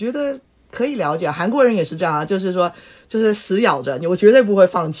怒，我觉得可以了解。韩国人也是这样啊，就是说就是死咬着你，我绝对不会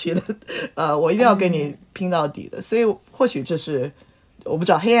放弃的我一定要跟你拼到底的。所以或许这是我不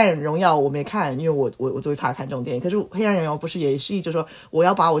知道，黑暗荣耀我没看，因为我最怕看这种电影，可是黑暗荣耀不是也是就是说我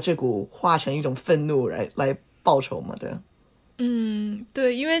要把我这股化成一种愤怒来报仇嘛，对。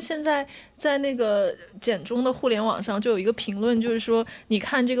对，因为现在在那个简中的互联网上就有一个评论，就是说你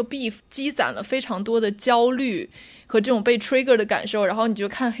看这个 Beef 积攒了非常多的焦虑和这种被 trigger 的感受，然后你就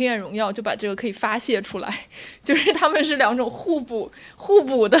看黑暗荣耀就把这个可以发泄出来，就是他们是两种互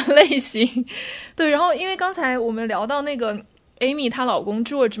补的类型。对，然后因为刚才我们聊到那个Amy 她老公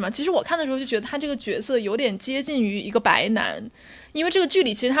George 嘛，其实我看的时候就觉得他这个角色有点接近于一个白男，因为这个剧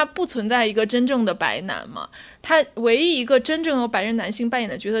里其实他不存在一个真正的白男嘛，他唯一一个真正由白人男性扮演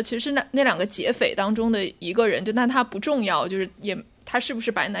的角色其实是那两个劫匪当中的一个人，就但他不重要，就是他是不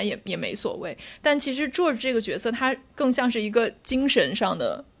是白男也没所谓，但其实 George 这个角色他更像是一个精神上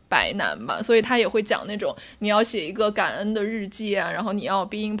的白男嘛，所以他也会讲那种你要写一个感恩的日记啊，然后你要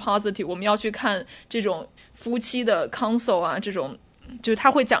being positive， 我们要去看这种夫妻的 counsel 啊，这种就是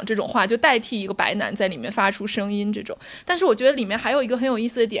他会讲这种话，就代替一个白男在里面发出声音这种。但是我觉得里面还有一个很有意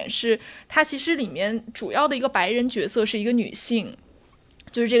思的点是，他其实里面主要的一个白人角色是一个女性，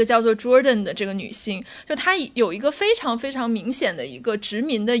就是这个叫做 Jordan 的这个女性，就她有一个非常非常明显的一个殖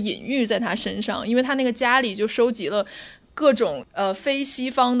民的隐喻在她身上，因为她那个家里就收集了各种非西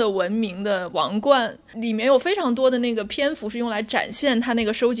方的文明的王冠，里面有非常多的那个篇幅是用来展现他那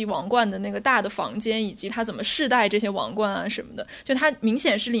个收集王冠的那个大的房间，以及他怎么世代这些王冠啊什么的。就他明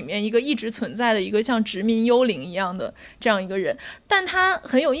显是里面一个一直存在的一个像殖民幽灵一样的这样一个人，但他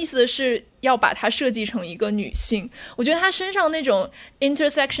很有意思的是要把它设计成一个女性。我觉得他身上那种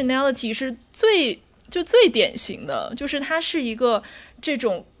intersectionality 是最典型的，就是他是一个这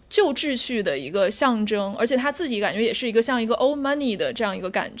种旧秩序的一个象征，而且她自己感觉也是一个像一个 old money 的这样一个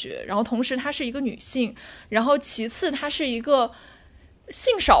感觉，然后同时她是一个女性，然后其次她是一个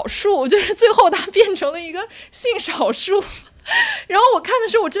性少数，就是最后她变成了一个性少数然后我看的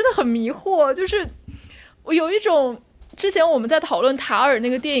时候我真的很迷惑，就是我有一种之前我们在讨论塔尔那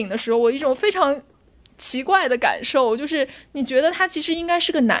个电影的时候，我一种非常奇怪的感受，就是你觉得他其实应该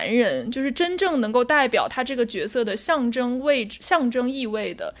是个男人，就是真正能够代表他这个角色的象征意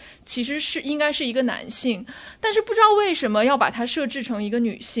味的其实是应该是一个男性，但是不知道为什么要把他设置成一个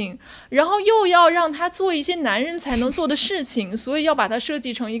女性，然后又要让他做一些男人才能做的事情，所以要把他设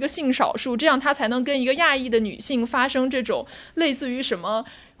计成一个性少数，这样他才能跟一个亚裔的女性发生这种类似于什么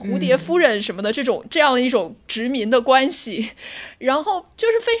蝴蝶夫人什么的这样的一种殖民的关系，然后就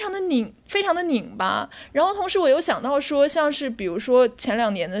是非常的拧巴。然后同时我又想到说，像是比如说前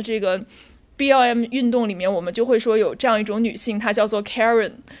2年的这个 BLM 运动里面，我们就会说有这样一种女性，她叫做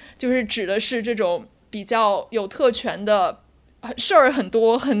Karen， 就是指的是这种比较有特权的事儿很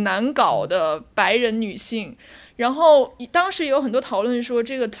多很难搞的白人女性。然后当时也有很多讨论说，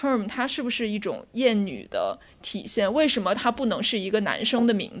这个 term 它是不是一种厌女的体现，为什么它不能是一个男生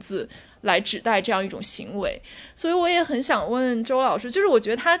的名字来指代这样一种行为。所以我也很想问周老师，就是我觉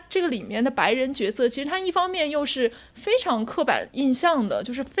得他这个里面的白人角色，其实他一方面又是非常刻板印象的，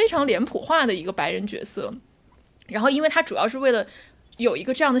就是非常脸谱化的一个白人角色，然后因为他主要是为了有一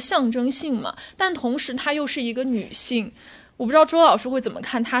个这样的象征性嘛，但同时他又是一个女性。我不知道周老师会怎么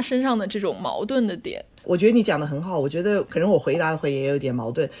看他身上的这种矛盾的点。我觉得你讲的很好，我觉得可能我回答的会也有点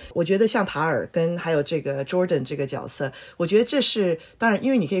矛盾。我觉得像塔尔跟还有这个 Jordan 这个角色，我觉得这是当然，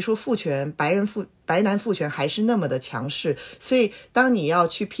因为你可以说父权白男父权还是那么的强势，所以当你要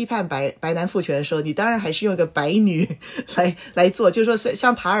去批判白男父权的时候，你当然还是用一个白女来做，就是说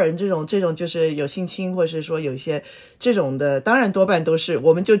像塔尔这种就是有性侵或是说有一些这种的，当然多半都是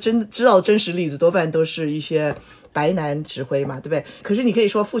我们就真知道真实例子，多半都是一些白男指挥嘛，对不对？可是你可以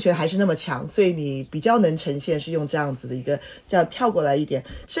说父权还是那么强，所以你比较能呈现是用这样子的一个这样跳过来一点，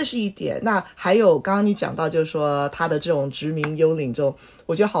这是一点。那还有刚刚你讲到就是说他的这种殖民幽灵这种，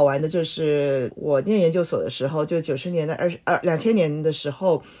我觉得好玩的就是我念研究所的时候，就90年代2000年的时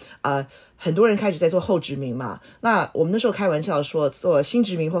候很多人开始在做后殖民嘛。那我们那时候开玩笑说，做新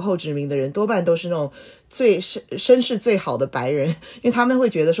殖民或后殖民的人多半都是那种最身世最好的白人，因为他们会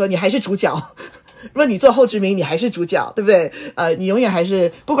觉得说你还是主角如果你做后殖民，你还是主角，对不对？你永远还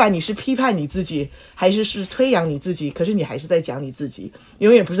是，不管你是批判你自己还是推扬你自己，可是你还是在讲你自己，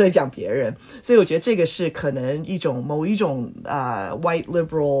永远不是在讲别人。所以我觉得这个是可能某一种white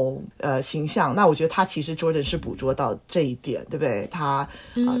liberal 形象。那我觉得他其实 Jordan 是捕捉到这一点，对不对？他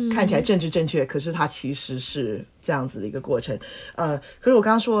看起来政治正确，可是他其实是这样子的一个过程。可是我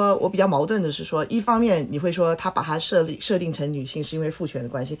刚刚说我比较矛盾的是说，一方面你会说他把它设定成女性是因为父权的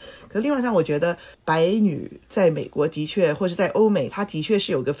关系，可是另外一方面我觉得白女在美国的确或是在欧美，它的确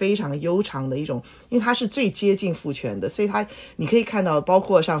是有个非常悠长的一种，因为它是最接近父权的，所以你可以看到包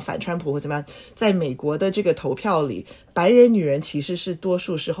括像反川普或怎么样，在美国的这个投票里，白人女人其实是多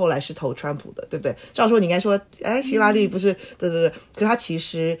数是后来是投川普的，对不对？照说你应该说希拉里不是对，可他其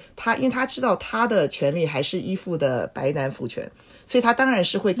实因为他知道他的权利还是依附的白男父权，所以他当然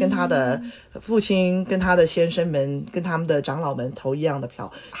是会跟他的父亲跟他的先生们跟他们的长老们投一样的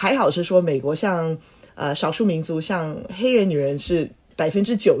票。还好是说美国像少数民族像黑人女人是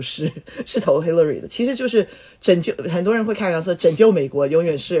90%是投 Hillary 的，其实就是拯救，很多人会开玩笑说拯救美国永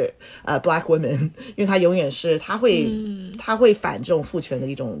远是black women， 因为他永远是他会反这种父权的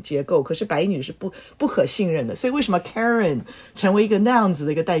一种结构，可是白女是不可信任的。所以为什么 Karen 成为一个那样子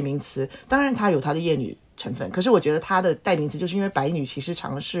的一个代名词，当然她有她的厌女成分，可是我觉得她的代名词就是因为白女其实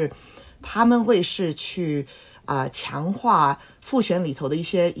尝试他们会是去强化父权里头的一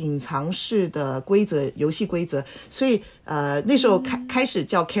些隐藏式的规则，游戏规则。所以那时候开始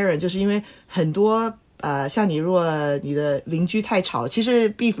叫 Karen， 就是因为很多像如果你的邻居太吵，其实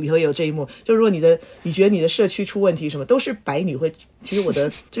Beef 里头也有这一幕，就如果你觉得你的社区出问题什么，都是白女会。其实我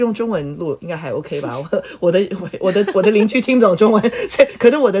的这用中文录应该还 OK 吧，我的邻居听不懂中文，可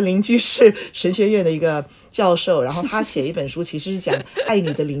是我的邻居是神学院的一个教授，然后他写一本书其实是讲爱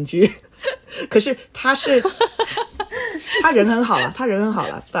你的邻居，可是他是他人很好了，他人很好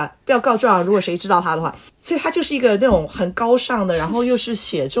了，不要告状，如果谁知道他的话。所以他就是一个那种很高尚的，然后又是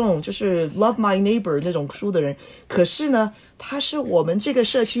写这种就是 Love My Neighbor 那种书的人，可是呢他是我们这个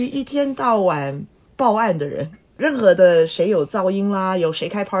社区一天到晚报案的人，任何的谁有噪音啦，有谁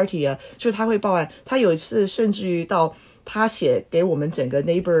开 party 啊，就是他会报案。他有一次甚至于到他写给我们整个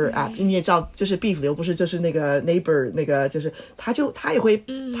neighbor app，你也知道，就是 Beef 流不是就是那个 neighbor 那个，就是他也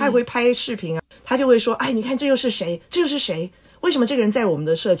会拍视频啊，他就会说，哎，你看这又是谁？这又是谁？为什么这个人在我们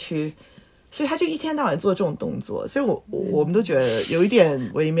的社区？所以他就一天到晚做这种动作，所以我们都觉得有一点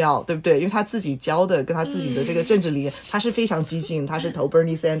微妙，对不对？因为他自己教的跟他自己的这个政治理念，他是非常激进，他是投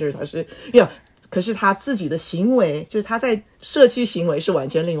Bernie Sanders， 他是可是他自己的行为，就是他在社区行为是完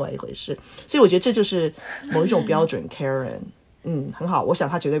全另外一回事。所以我觉得这就是某一种标准 Karen。很好，我想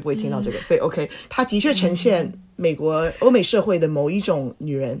他绝对不会听到这个，所以 OK， 他的确呈现欧美社会的某一种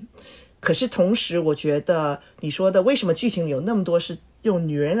女人。可是同时我觉得你说的为什么剧情里有那么多是用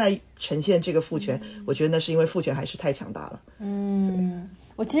女人来呈现这个父权，我觉得那是因为父权还是太强大了。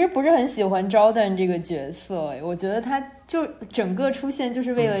我其实不是很喜欢 Jordan 这个角色，我觉得他就整个出现就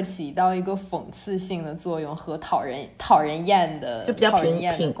是为了起到一个讽刺性的作用和讨人厌的就比较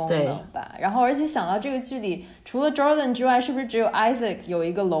平功能吧。然后而且想到这个剧里除了 Jordan 之外，是不是只有 Isaac 有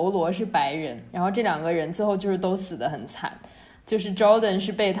一个喽啰是白人，然后这两个人最后就是都死得很惨，就是 Jordan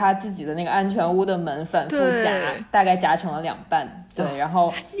是被他自己的那个安全屋的门反复大概夹成了2半，对，然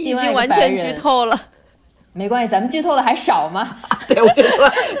后另外一个白人，你已经完全剧透了。没关系，咱们剧透的还少嘛。对，我觉得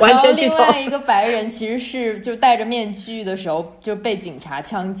完全剧透。然后另外一个白人其实是就戴着面具的时候就被警察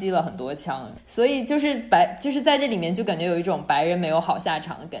枪击了很多枪，所以就是在这里面就感觉有一种白人没有好下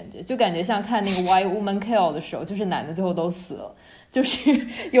场的感觉，就感觉像看那个 White Woman Kill 的时候，就是男的最后都死了，就是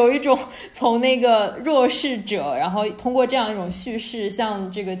有一种从那个弱势者，然后通过这样一种叙事向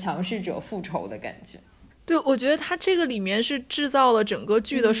这个强势者复仇的感觉。对，我觉得他这个里面是制造了整个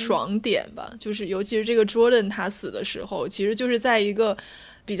剧的爽点吧，就是尤其是这个 Jordan 他死的时候，其实就是在一个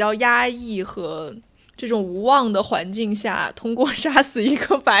比较压抑和这种无望的环境下，通过杀死一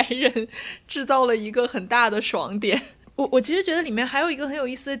个白人制造了一个很大的爽点。我其实觉得里面还有一个很有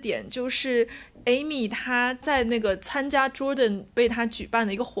意思的点，就是 Amy 她在那个参加 Jordan 为他举办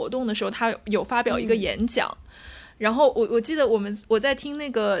的一个活动的时候，她有发表一个演讲，然后我记得我在听那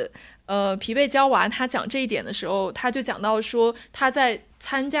个疲惫娇娃他讲这一点的时候，他就讲到说他在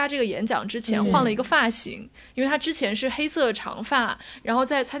参加这个演讲之前换了一个发型，因为他之前是黑色长发，然后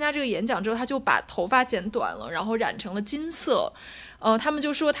在参加这个演讲之后他就把头发剪短了，然后染成了金色。他们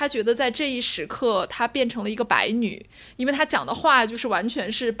就说他觉得在这一时刻他变成了一个白女，因为他讲的话就是完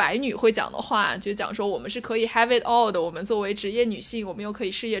全是白女会讲的话，就讲说我们是可以 have it all 的，我们作为职业女性，我们又可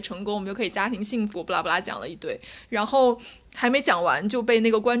以事业成功，我们又可以家庭幸福，不拉不拉讲了一堆，然后还没讲完就被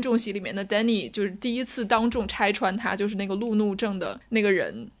那个观众席里面的 Danny 就是第一次当众拆穿他，就是那个路怒症的那个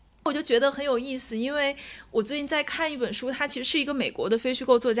人。我就觉得很有意思，因为我最近在看一本书，它其实是一个美国的非虚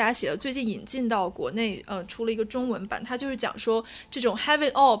构作家写的，最近引进到国内出了一个中文版，它就是讲说这种 have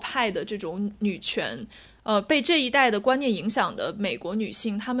it all 派的这种女权被这一代的观念影响的美国女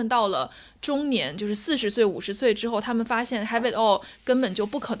性，她们到了中年，就是40岁50岁之后，她们发现 have it all 根本就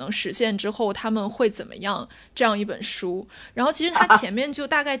不可能实现之后，她们会怎么样，这样一本书。然后其实她前面就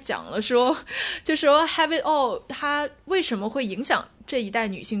大概讲了说就说 have it all 它为什么会影响这一代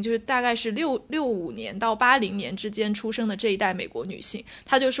女性，就是大概是65年到80年之间出生的这一代美国女性，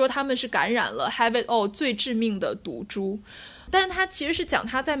她就说她们是感染了 have it all 最致命的毒株。但是她其实是讲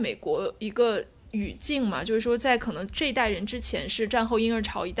她在美国一个语境嘛，就是说在可能这一代人之前是战后婴儿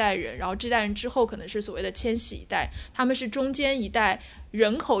潮一代人，然后这代人之后可能是所谓的千禧一代，他们是中间一代，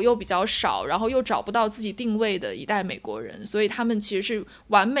人口又比较少，然后又找不到自己定位的一代美国人，所以他们其实是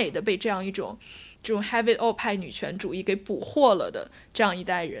完美的被这样一种这种 have it all 派女权主义给捕获了的这样一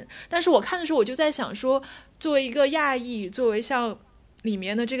代人。但是我看的时候我就在想说，作为一个亚裔，作为像里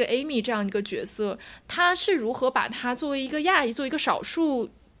面的这个 Amy 这样一个角色，她是如何把她作为一个亚裔，作为一个少数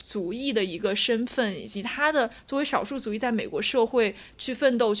族裔的一个身份，以及他的作为少数族裔在美国社会去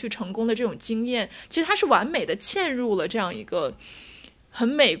奋斗去成功的这种经验，其实他是完美的嵌入了这样一个很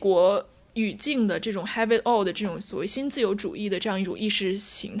美国语境的这种 have it all 的这种所谓新自由主义的这样一种意识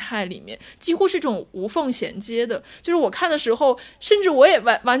形态里面，几乎是这种无缝衔接的。就是我看的时候，甚至我也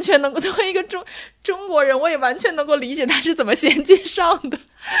完全能够作为一个中国人，我也完全能够理解它是怎么衔接上的。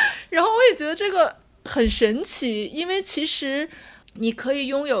然后我也觉得这个很神奇，因为其实你可以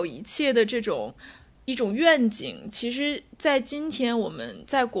拥有一切的这种一种愿景，其实在今天我们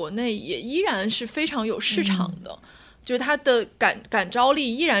在国内也依然是非常有市场的。就是他的感召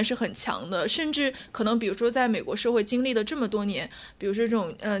力依然是很强的，甚至可能比如说在美国社会经历了这么多年，比如说这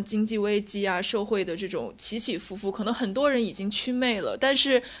种经济危机啊，社会的这种起起伏伏，可能很多人已经祛魅了，但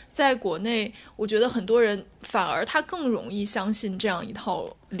是在国内我觉得很多人反而他更容易相信这样一套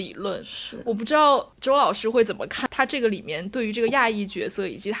理论。我不知道周老师会怎么看他这个里面对于这个亚裔角色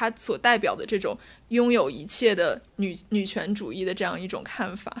以及他所代表的这种拥有一切的女权主义的这样一种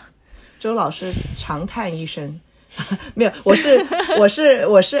看法。周老师长叹一声没有，我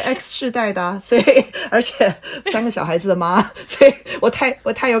是 X 世代的，所以而且3个小孩子的妈，所以我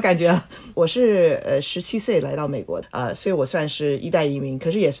太有感觉了。我是17岁来到美国的所以我算是一代移民，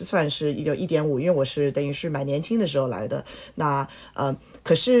可是也是算是1.5，因为我是等于是蛮年轻的时候来的。那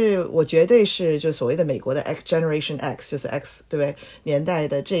可是我绝对是就所谓的美国的 X Generation X， 就是 X 对不对年代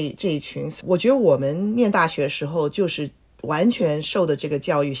的这一群。我觉得我们念大学的时候就是完全受的这个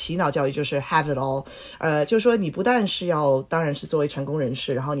教育洗脑教育，就是 have it all， 就是说你不但是当然是作为成功人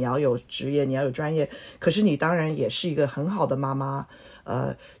士，然后你要有职业，你要有专业，可是你当然也是一个很好的妈妈。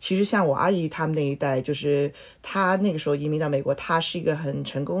其实像我阿姨他们那一代，就是她那个时候移民到美国，她是一个很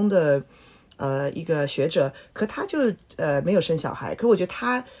成功的一个学者，可她就没有生小孩。可我觉得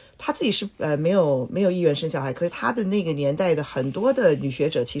她自己是没有意愿生小孩，可是她的那个年代的很多的女学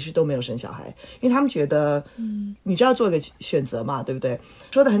者其实都没有生小孩，因为他们觉得你就要做一个选择嘛，对不对？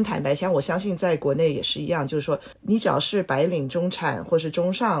说得很坦白，像我相信在国内也是一样，就是说你只要是白领中产或是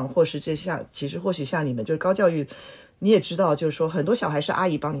中上，或是其实或许像你们就是高教育，你也知道就是说很多小孩是阿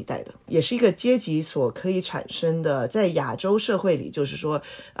姨帮你带的，也是一个阶级所可以产生的。在亚洲社会里，就是说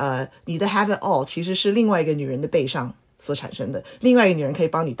你的 have it all 其实是另外一个女人的背上所产生的，另外一个女人可以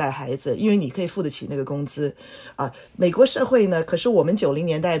帮你带孩子，因为你可以付得起那个工资美国社会呢，可是我们90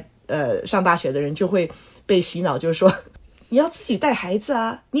年代上大学的人就会被洗脑，就是说你要自己带孩子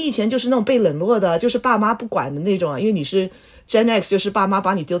啊，你以前就是那种被冷落的，就是爸妈不管的那种因为你是 Gen X， 就是爸妈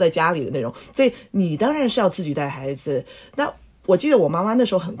把你丢在家里的那种，所以你当然是要自己带孩子。那我记得我妈妈那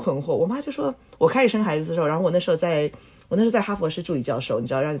时候很困惑，我妈就说我开始生孩子的时候，然后我那时候在哈佛是助理教授，你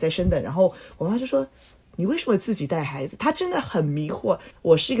知道，让你在升等，然后我妈就说你为什么自己带孩子？她真的很迷惑。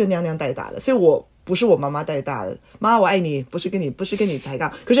我是一个娘娘带大的，所以我不是我妈妈带大的。妈我爱你，不是跟你抬杠。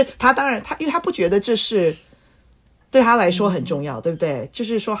可是她当然因为她不觉得这是对她来说很重要，对不对？就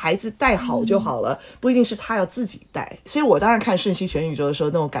是说孩子带好就好了，不一定是她要自己带。所以我当然看《瞬息全宇宙》的时候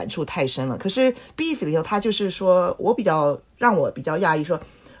那种感触太深了。可是 Beef 里头他就是说让我比较讶异说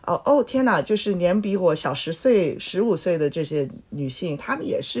天哪，就是年比我小10岁15岁的这些女性，她们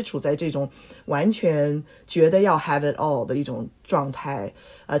也是处在这种完全觉得要 have it all 的一种状态。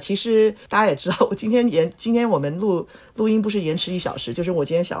其实大家也知道，我今天我们录音不是延迟1小时，就是我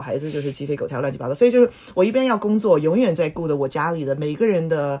今天小孩子就是鸡飞狗跳乱七八糟，所以就是我一边要工作，永远在顾的我家里的每个人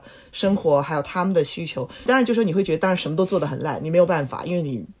的生活还有他们的需求。当然就说你会觉得当然什么都做得很烂，你没有办法，因为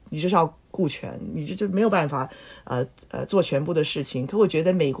你就是要顾全，你就没有办法做全部的事情。可我觉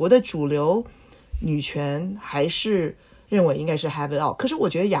得美国的主流女权还是认为应该是 have it all。可是我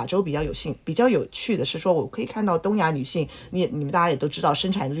觉得亚洲比较有趣的是说，我可以看到东亚女性，你们大家也都知道生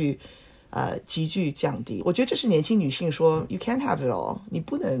产率急剧降低。我觉得这是年轻女性说 you can't have it all， 你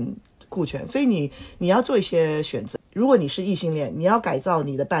不能顾全，所以你要做一些选择。如果你是异性恋，你要改造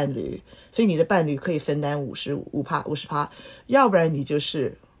你的伴侣，所以你的伴侣可以分担50%，要不然你就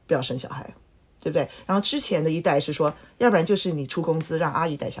是不要生小孩，对不对？然后之前的一代是说，要不然就是你出工资让阿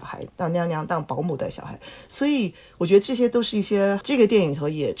姨带小孩，当娘娘当保姆带小孩。所以我觉得这些都是一些这个电影头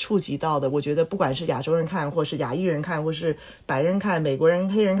也触及到的。我觉得不管是亚洲人看，或是亚裔人看，或是白人看，美国人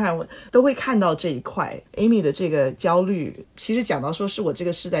黑人看，都会看到这一块。Amy 的这个焦虑其实讲到说是我这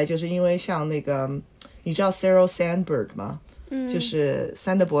个世代，就是因为像那个你知道 Sheryl Sandberg 吗？就是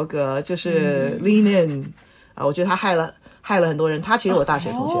桑德伯格，就是 Lean In 我觉得他害了很多人。他其实我大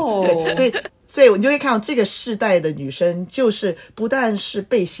学同学对，所以你就会看到这个世代的女生就是不但是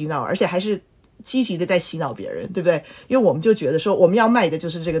被洗脑，而且还是积极的在洗脑别人，对不对？因为我们就觉得说我们要卖的就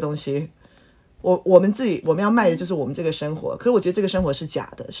是这个东西，我们要卖的就是我们这个生活。可是我觉得这个生活是假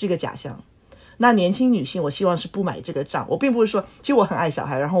的，是一个假象。那年轻女性我希望是不买这个账。我并不是说其实我很爱小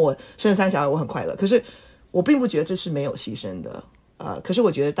孩，然后我生3小孩我很快乐，可是我并不觉得这是没有牺牲的。可是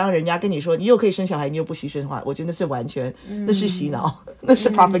我觉得当人家跟你说你又可以生小孩你又不牺牲的话，我觉得那是完全那是洗脑，那是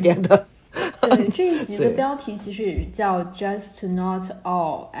propaganda。对，这一集的标题其实也叫 Just Not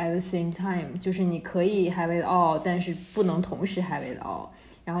All at the Same Time， 就是你可以 have it all， 但是不能同时 have it all。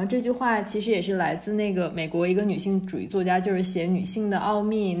然后这句话其实也是来自那个美国一个女性主义作家，就是写《女性的奥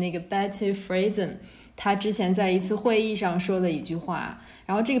秘》那个 Betty Friedan， 她之前在一次会议上说的一句话。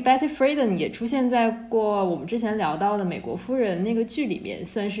然后这个 Betty Friedan 也出现在过我们之前聊到的美国夫人那个剧里面，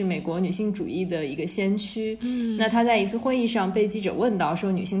算是美国女性主义的一个先驱。那她在一次会议上被记者问到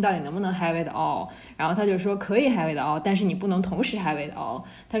说女性到底能不能 have it all， 然后她就说可以 have it all， 但是你不能同时 have it all。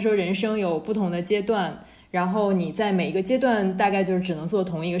 她说人生有不同的阶段，然后你在每一个阶段大概就是只能做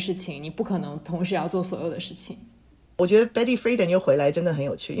同一个事情，你不可能同时要做所有的事情。我觉得 Betty Friedan 又回来真的很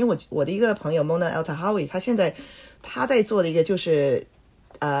有趣，因为我的一个朋友 Mona Eltahawy， 她在做的一个就是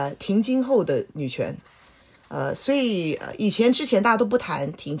停经后的女权。所以之前大家都不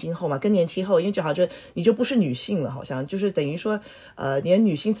谈停经后嘛，更年期后，因为就好像你就不是女性了，好像就是等于说连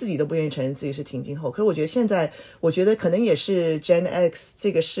女性自己都不愿意承认自己是停经后。可是我觉得现在，我觉得可能也是 Gen X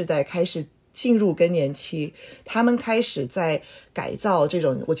这个世代开始进入更年期，他们开始在改造这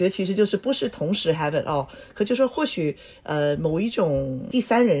种，我觉得其实就是不是同时 have it all， 可就是说或许某一种第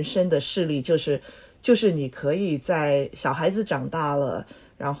三人生的视力，就是你可以在小孩子长大了，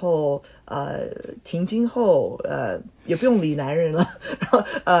然后停经后也不用理男人了，然后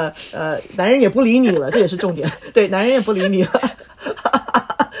男人也不理你了，这也是重点，对，男人也不理你了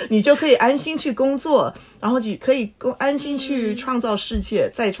你就可以安心去工作，然后你可以安心去创造世界，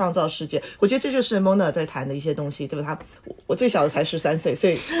再创造世界。我觉得这就是 Mona 在谈的一些东西，对吧？我最小的才13岁，所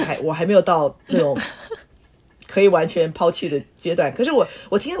以我还没有到那种可以完全抛弃的阶段。可是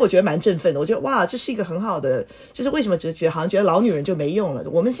我听我觉得蛮振奋的，我觉得哇，这是一个很好的，就是为什么只觉得好像觉得老女人就没用了？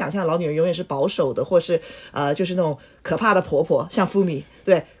我们想象老女人永远是保守的，或是就是那种可怕的婆婆，像 Fumi，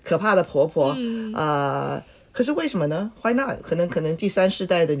 对，可怕的婆婆，可是为什么呢？ Why not？ 可能第三世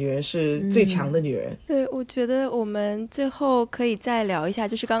代的女人是最强的女人。对，我觉得我们最后可以再聊一下，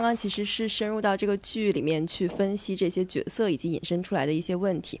就是刚刚其实是深入到这个剧里面去分析这些角色以及引申出来的一些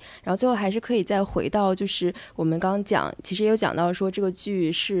问题，然后最后还是可以再回到就是我们刚刚讲，其实也有讲到说这个剧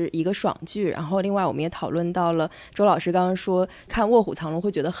是一个爽剧，然后另外我们也讨论到了周老师刚刚说看卧虎藏龙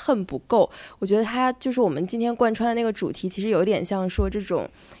会觉得恨不够，我觉得他就是我们今天贯穿的那个主题其实有点像说这种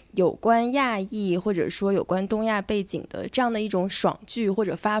有关亚裔或者说有关东亚背景的这样的一种爽剧或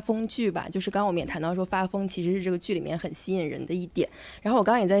者发疯剧吧，就是刚刚我们也谈到说发疯其实是这个剧里面很吸引人的一点。然后我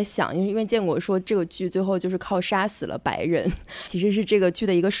刚刚也在想，因为建国说这个剧最后就是靠杀死了白人，其实是这个剧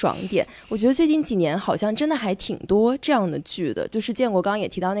的一个爽点。我觉得最近几年好像真的还挺多这样的剧的，就是建国刚刚也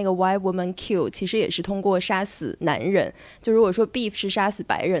提到那个 Why Women Kill， 其实也是通过杀死男人，就如果说 Beef 是杀死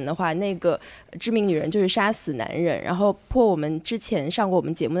白人的话，那个致命女人就是杀死男人。然后破我们之前上过我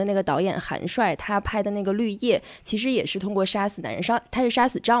们节目的那个导演韩帅，他拍的那个绿叶其实也是通过杀死男人，他是杀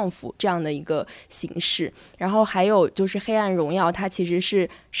死丈夫这样的一个形式。然后还有就是黑暗荣耀，他其实是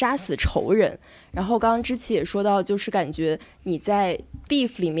杀死仇人。然后刚刚之前也说到，就是感觉你在 Beef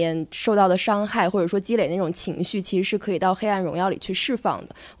里面受到的伤害或者说积累那种情绪，其实是可以到黑暗荣耀里去释放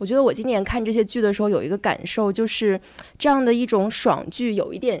的。我觉得我今年看这些剧的时候有一个感受，就是这样的一种爽剧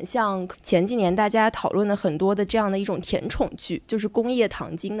有一点像前几年大家讨论的很多的这样的一种甜宠剧，就是工业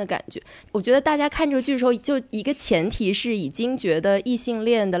糖精的感觉。我觉得大家看这个剧的时候，就一个前提是已经觉得异性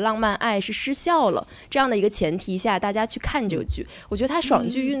恋的浪漫爱是失效了，这样的一个前提下大家去看这个剧。我觉得它爽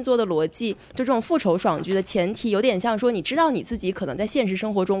剧运作的逻辑，就这种复仇爽剧的前提有点像说，你知道你自己可能在现实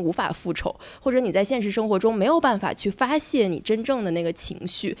生活中无法复仇，或者你在现实生活中没有办法去发泄你真正的那个情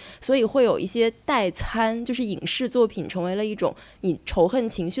绪，所以会有一些代餐，就是影视作品成为了一种你仇恨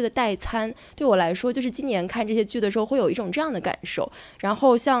情绪的代餐。对我来说，就是今年看这些剧的时候会有一种这样的感受。然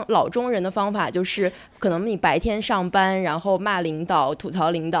后像老中人的方法，就是可能你白天上班，然后骂领导吐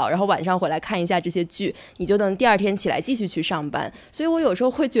槽领导，然后晚上回来看一下这些剧，你就能第二天起来继续去上班。所以我有时候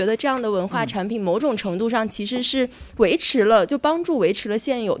会觉得这样的文化产品某种程度上其实是维持了，就帮助维持了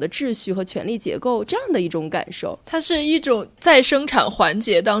现有的秩序和权力结构这样的一种感受。它是一种在生产环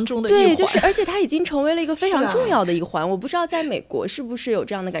节当中的一环，对，就是而且它已经成为了一个非常重要的一环。我不知道在美国是不是有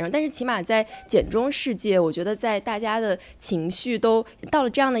这样的感受，但是起码在简中世界，我觉得在大家的情绪都到了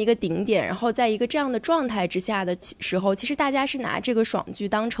这样的一个顶点，然后在一个这样的状态之下的时候，其实大家是拿这个爽剧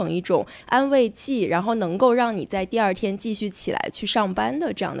当成一种安慰剂，然后能够让你在第二天继续起来去上班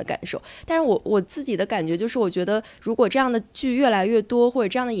的这样的感受。但是我自己的感觉就是，我觉得如果这样的剧越来越多，或者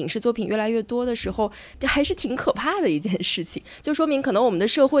这样的影视作品越来越多的时候，还是挺可怕的一件事情，就说明可能我们的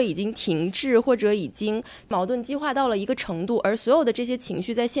社会已经停滞，或者已经矛盾激化到了一个程度，而所有的这些情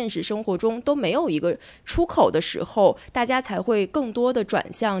绪在现实生活中都没有一个出口的时候，大家才会更多的转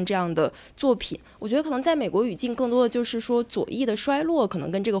向这样的作品。我觉得可能在美国语境更多的就是说左翼的衰落可能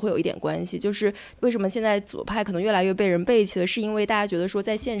跟这个会有一点关系，就是为什么现在左派可能越来越被人背弃了，是因为大家觉得说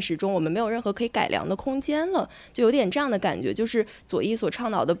在现实中我们没有任何可以改良的空间了，就有点这样的感觉。就是左翼所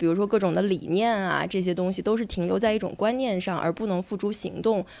倡导的比如说各种的理念啊，这些东西都是停留在一种观念上，而不能付诸行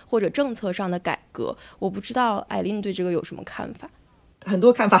动或者政策上的改革。我不知道艾琳对这个有什么看法。很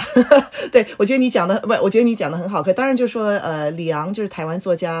多看法对，我觉得你讲的很好。可当然就说李昂就是台湾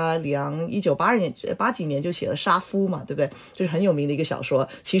作家李昂1980几年就写了杀夫嘛，对不对？就是很有名的一个小说，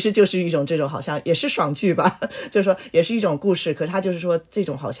其实就是一种这种好像也是爽剧吧就是说也是一种故事，可是他就是说这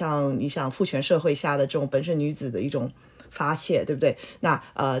种好像你想父权社会下的这种本身女子的一种发泄，对不对？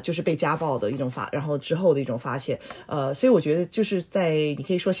那就是被家暴的一种然后之后的一种发泄，所以我觉得就是在你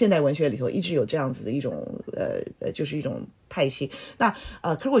可以说现代文学里头一直有这样子的一种就是一种派系。那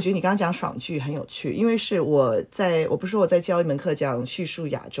可是我觉得你刚刚讲爽剧很有趣，因为是我不是说我在教一门课讲叙述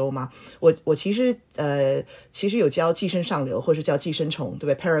亚洲吗？我其实有教寄生上流或是叫寄生虫，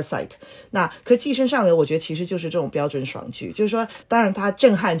对不对 ？Parasite。那可是寄生上流，我觉得其实就是这种标准爽剧，就是说，当然它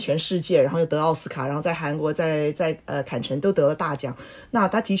震撼全世界，然后又得奥斯卡，然后在韩国在坎城都得了大奖。那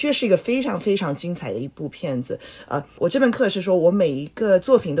它的确是一个非常非常精彩的一部片子。我这门课是说我每一个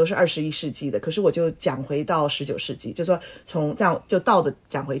作品都是21世纪的，可是我就讲回到19世纪，就是说从这样就倒的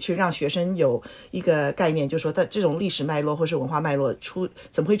讲回去，让学生有一个概念，就是说它这种历史脉络或是文化脉络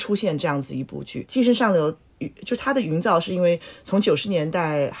怎么会出现这样子一部剧。寄生上流就它的营造是因为从90年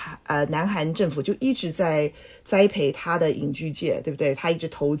代南韩政府就一直在栽培他的影剧界，对不对？他一直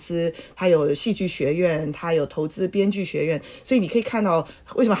投资，他有戏剧学院，他有投资编剧学院，所以你可以看到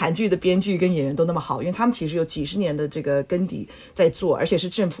为什么韩剧的编剧跟演员都那么好，因为他们其实有几十年的这个根底在做，而且是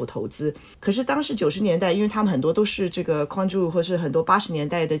政府投资。可是当时90年代，因为他们很多都是这个匡助或是很多80年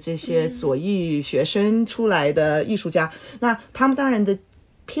代的这些左翼学生出来的艺术家，那他们当然的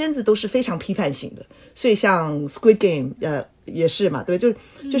片子都是非常批判性的，所以像 Squid Game 也是嘛，对，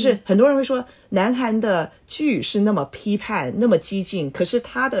就是很多人会说南韩的剧是那么批判那么激进，可是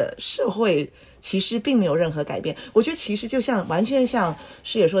他的社会其实并没有任何改变。我觉得其实就像完全像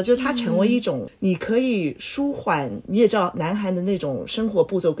师姐说，就是它成为一种你可以舒缓，你也知道南韩的那种生活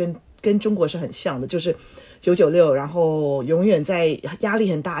步骤跟中国是很像的，就是996，然后永远在压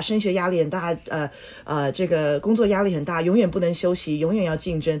力很大，升学压力很大，这个工作压力很大，永远不能休息，永远要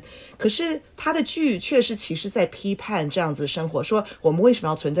竞争。可是他的剧确实其实在批判这样子的生活，说我们为什么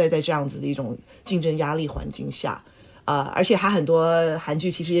要存在在这样子的一种竞争压力环境下。而且他很多韩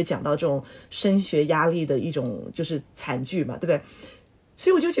剧其实也讲到这种升学压力的一种就是惨剧嘛，对不对？所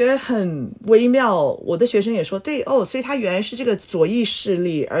以我就觉得很微妙，我的学生也说对哦，所以他原来是这个左翼势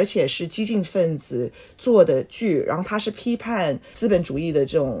力，而且是激进分子做的剧，然后他是批判资本主义的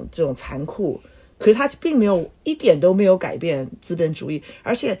这种残酷，可是他并没有一点都没有改变资本主义，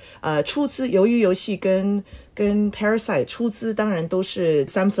而且出资鱿鱼游戏跟 Parasite 出资当然都是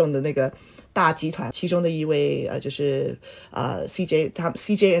Samsung 的那个大集团其中的一位就是CJ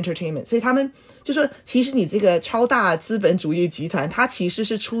Entertainment， 所以他们就说其实你这个超大资本主义集团它其实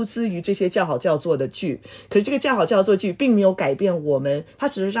是出资于这些叫好叫座的剧，可是这个叫好叫座剧并没有改变我们，它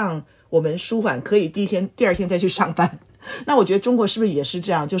只是让我们舒缓，可以第二天再去上班。那我觉得中国是不是也是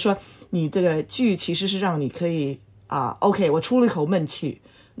这样，就是说你这个剧其实是让你可以OK 我出了一口闷气，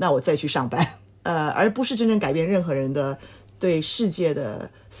那我再去上班，而不是真正改变任何人的对世界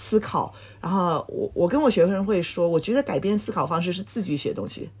的思考。然后我跟我学生会说，我觉得改变思考方式是自己写东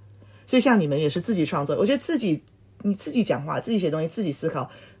西，所以像你们也是自己创作，我觉得你自己讲话，自己写东西，自己思考，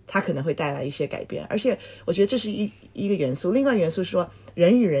它可能会带来一些改变。而且我觉得这是一个元素，另外元素是说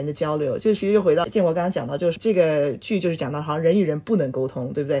人与人的交流，就其实又回到建国刚刚讲到，就是这个剧就是讲到好像人与人不能沟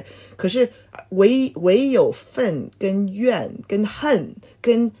通，对不对？可是唯有愤跟怨跟恨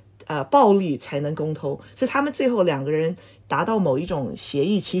跟暴力才能沟通，所以他们最后两个人达到某一种协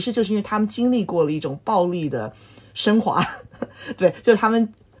议，其实就是因为他们经历过了一种暴力的升华对，就是他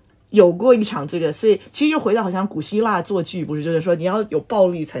们有过一场这个，所以其实又回到好像古希腊做剧，不是就是说你要有暴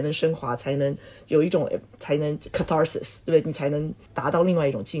力才能升华，才能有一种才能 catharsis， 对不对？你才能达到另外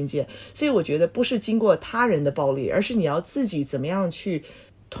一种境界。所以我觉得不是经过他人的暴力，而是你要自己怎么样去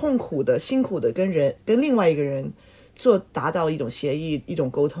痛苦的辛苦的跟另外一个人达到一种协议，一种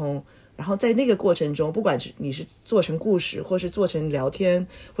沟通，然后在那个过程中，不管是你是做成故事，或是做成聊天，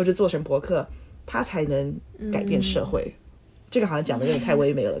或是做成博客，它才能改变社会。这个好像讲的有点太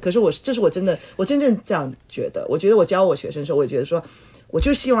唯美了，可是这是我真正这样觉得。我觉得我教我学生的时候，我也觉得说，我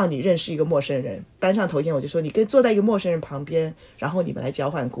就希望你认识一个陌生人，班上头一天我就说，你坐在一个陌生人旁边，然后你们来交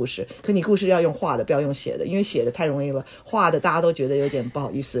换故事，可你故事要用画的，不要用写的，因为写的太容易了，画的大家都觉得有点不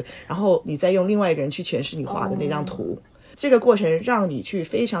好意思，然后你再用另外一个人去诠释你画的那张图。这个过程让你去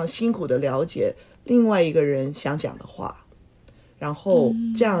非常辛苦的了解另外一个人想讲的话，然后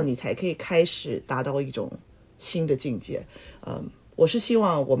这样你才可以开始达到一种新的境界。我是希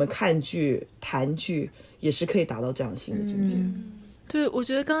望我们看剧谈剧也是可以达到这样新的境界。对，我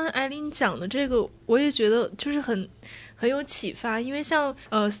觉得刚才艾琳讲的这个，我也觉得就是很有启发，因为像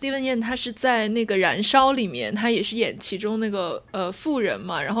Steven Yeun 他是在那个《燃烧》里面，他也是演其中那个妇人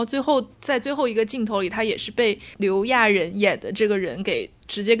嘛，然后在最后一个镜头里，他也是被刘亚仁演的这个人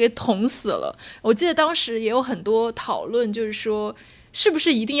直接给捅死了。我记得当时也有很多讨论，就是说是不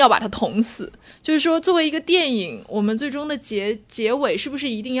是一定要把他捅死，就是说作为一个电影，我们最终的结尾是不是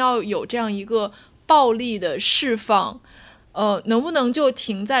一定要有这样一个暴力的释放，能不能就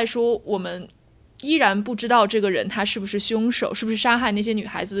停在说我们依然不知道这个人他是不是凶手，是不是杀害那些女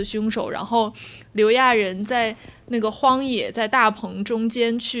孩子的凶手，然后刘亚仁在那个荒野在大棚中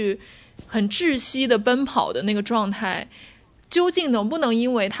间去很窒息的奔跑的那个状态，究竟能不能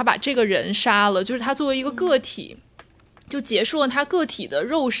因为他把这个人杀了，就是他作为一个个体就结束了他个体的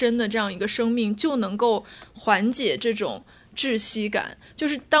肉身的这样一个生命，就能够缓解这种窒息感。就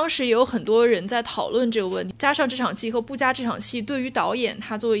是当时也有很多人在讨论这个问题，加上这场戏和不加这场戏，对于导演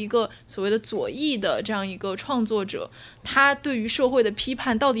他作为一个所谓的左翼的这样一个创作者，他对于社会的批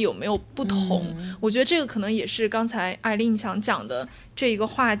判到底有没有不同，我觉得这个可能也是刚才艾琳想讲的这一个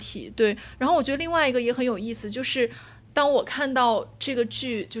话题。对，然后我觉得另外一个也很有意思，就是当我看到这个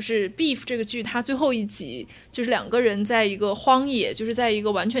剧，就是 Beef 这个剧，它最后一集就是两个人在一个荒野，就是在一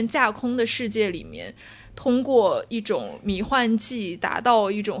个完全架空的世界里面，通过一种迷幻剂达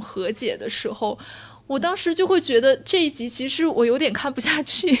到一种和解的时候，我当时就会觉得这一集其实我有点看不下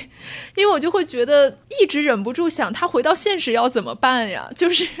去，因为我就会觉得一直忍不住想他回到现实要怎么办呀，就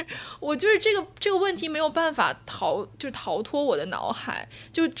是我就是这个问题没有办法逃脱我的脑海，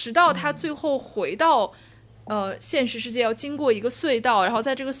就直到他最后回到现实世界，要经过一个隧道，然后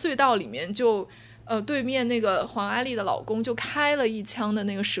在这个隧道里面就对面那个黄阿丽的老公就开了一枪的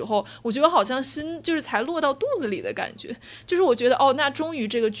那个时候，我觉得好像心就是才落到肚子里的感觉，就是我觉得那终于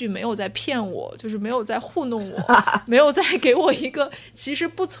这个剧没有在骗我，就是没有在糊弄我没有在给我一个其实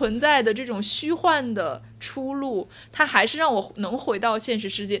不存在的这种虚幻的出路，它还是让我能回到现实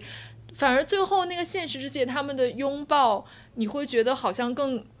世界。反而最后那个现实世界他们的拥抱，你会觉得好像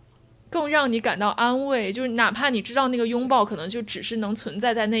更让你感到安慰，就是哪怕你知道那个拥抱可能就只是能存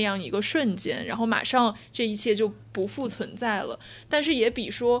在在那样一个瞬间，然后马上这一切就不复存在了，但是也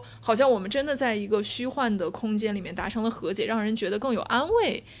比说好像我们真的在一个虚幻的空间里面达成了和解，让人觉得更有安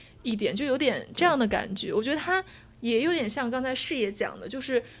慰一点，就有点这样的感觉。我觉得它也有点像刚才视野讲的，就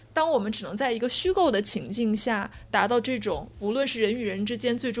是当我们只能在一个虚构的情境下达到这种无论是人与人之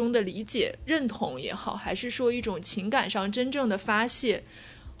间最终的理解认同也好，还是说一种情感上真正的发泄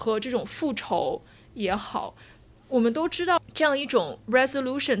和这种复仇也好，我们都知道这样一种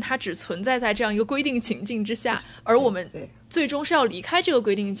resolution 它只存在在这样一个规定情境之下，而我们最终是要离开这个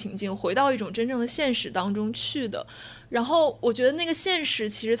规定情境，回到一种真正的现实当中去的。然后我觉得那个现实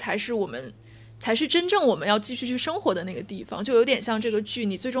其实才是真正我们要继续去生活的那个地方，就有点像这个剧，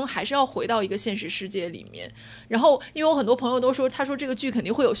你最终还是要回到一个现实世界里面。然后因为我很多朋友都说，他说这个剧肯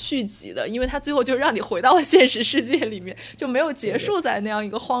定会有续集的，因为他最后就让你回到了现实世界里面，就没有结束在那样一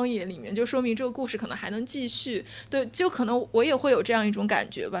个荒野里面，就说明这个故事可能还能继续。对，就可能我也会有这样一种感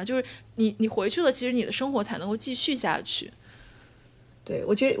觉吧，就是你回去了，其实你的生活才能够继续下去。对，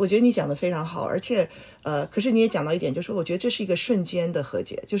我觉得你讲的非常好，而且可是你也讲到一点，就是说我觉得这是一个瞬间的和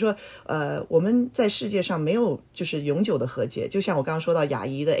解，就是说我们在世界上没有就是永久的和解，就像我刚刚说到亚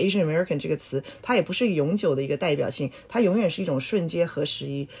裔的 Asian American 这个词，它也不是永久的一个代表性，它永远是一种瞬间和时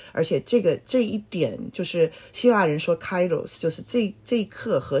移，而且这一点就是希腊人说 kairos， 就是这一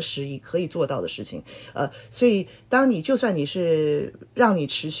刻和时移可以做到的事情。所以就算你是让你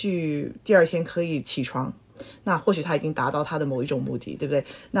持续第二天可以起床，那或许他已经达到他的某一种目的，对不对？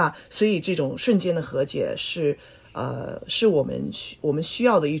那所以这种瞬间的和解是我们需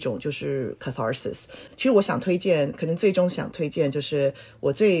要的一种就是 catharsis。其实我想推荐，可能最终想推荐就是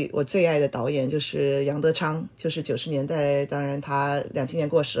我最爱的导演就是杨德昌，就是90年代，当然他2000年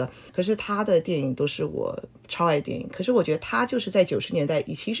过时了，可是他的电影都是我超爱电影。可是我觉得他就是在90年代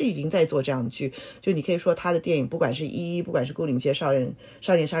其实已经在做这样的剧，就你可以说他的电影不管是不管是牯岭街少年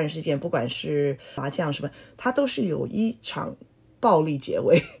杀人事件，不管是麻将什么，他都是有一场暴力结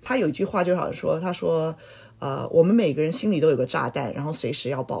尾。他有一句话就好像说，他说我们每个人心里都有个炸弹，然后随时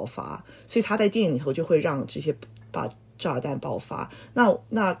要爆发，所以他在电影里头就会让这些把炸弹爆发。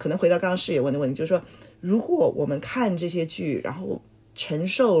那可能回到刚刚视野问的问题，就是说如果我们看这些剧然后承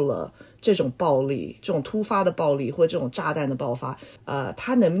受了这种暴力，这种突发的暴力或者这种炸弹的爆发，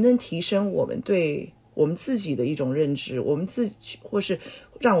它能不能提升我们对我们自己的一种认知，我们自己或是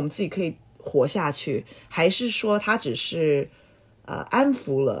让我们自己可以活下去，还是说它只是安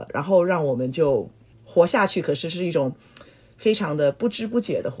抚了，然后让我们就活下去，可是是一种非常的不知不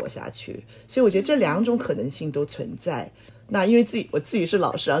觉的活下去。所以我觉得这两种可能性都存在。那因为我自己是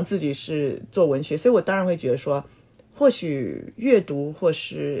老师，然后自己是做文学，所以我当然会觉得说，或许阅读或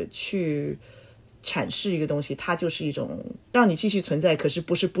是去阐释一个东西，它就是一种让你继续存在，可是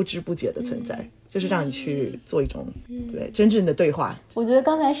不是不知不觉的存在，就是让你去做一种对真正的对话。我觉得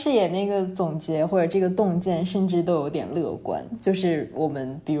刚才视野那个总结或者这个洞见甚至都有点乐观，就是我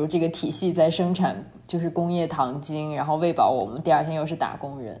们比如这个体系在生产就是工业糖精，然后喂饱我们，第二天又是打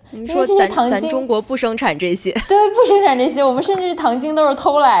工人。您说咱中国不生产这些？对，不生产这些，我们甚至糖精都是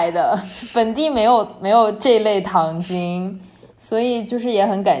偷来的，本地没有这类糖精。所以就是也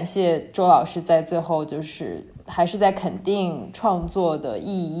很感谢周老师在最后就是还是在肯定创作的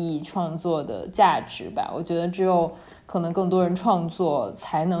意义、创作的价值吧。我觉得只有可能更多人创作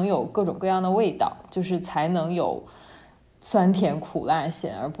才能有各种各样的味道，就是才能有酸甜苦辣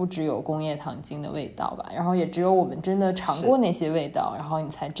咸，而不只有工业糖精的味道吧。然后也只有我们真的尝过那些味道，然后你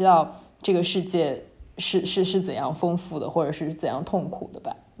才知道这个世界是怎样丰富的，或者是怎样痛苦的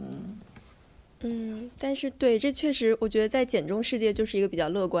吧。但是对，这确实我觉得在简中世界就是一个比较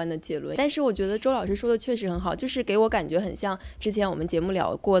乐观的结论。但是我觉得周老师说的确实很好，就是给我感觉很像之前我们节目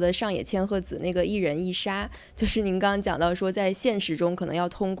聊过的上野千鹤子那个一人一杀，就是您刚刚讲到说在现实中可能要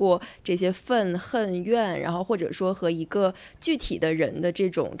通过这些愤恨怨，然后或者说和一个具体的人的这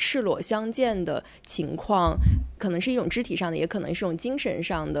种赤裸相见的情况，可能是一种肢体上的，也可能是一种精神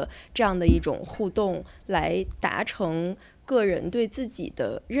上的这样的一种互动，来达成个人对自己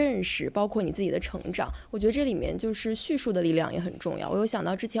的认识，包括你自己的成长。我觉得这里面就是叙述的力量也很重要。我有想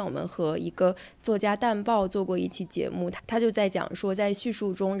到之前我们和一个作家淡豹做过一期节目，他就在讲说在叙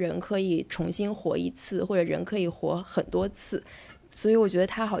述中人可以重新活一次，或者人可以活很多次。所以我觉得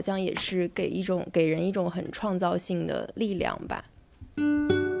他好像也是给人一种很创造性的力量吧。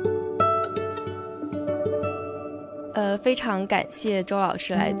非常感谢周老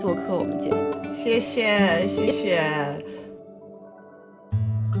师来做客我们节目。谢谢。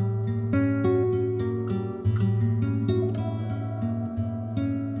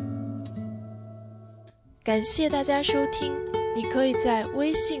感谢大家收听，你可以在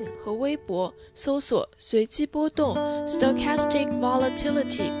微信和微博搜索随机波动 Stochastic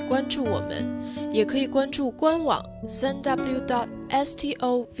Volatility 关注我们，也可以关注官网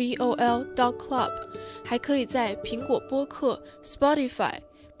 3w.stovol.club， 还可以在苹果播客、Spotify、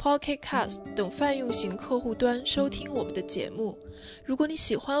Pocket Cast 等泛用型客户端收听我们的节目。如果你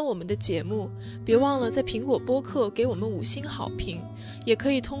喜欢我们的节目，别忘了在苹果播客给我们5星好评，也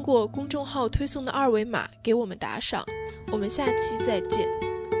可以通过公众号推送的2维码给我们打赏。我们下期再见。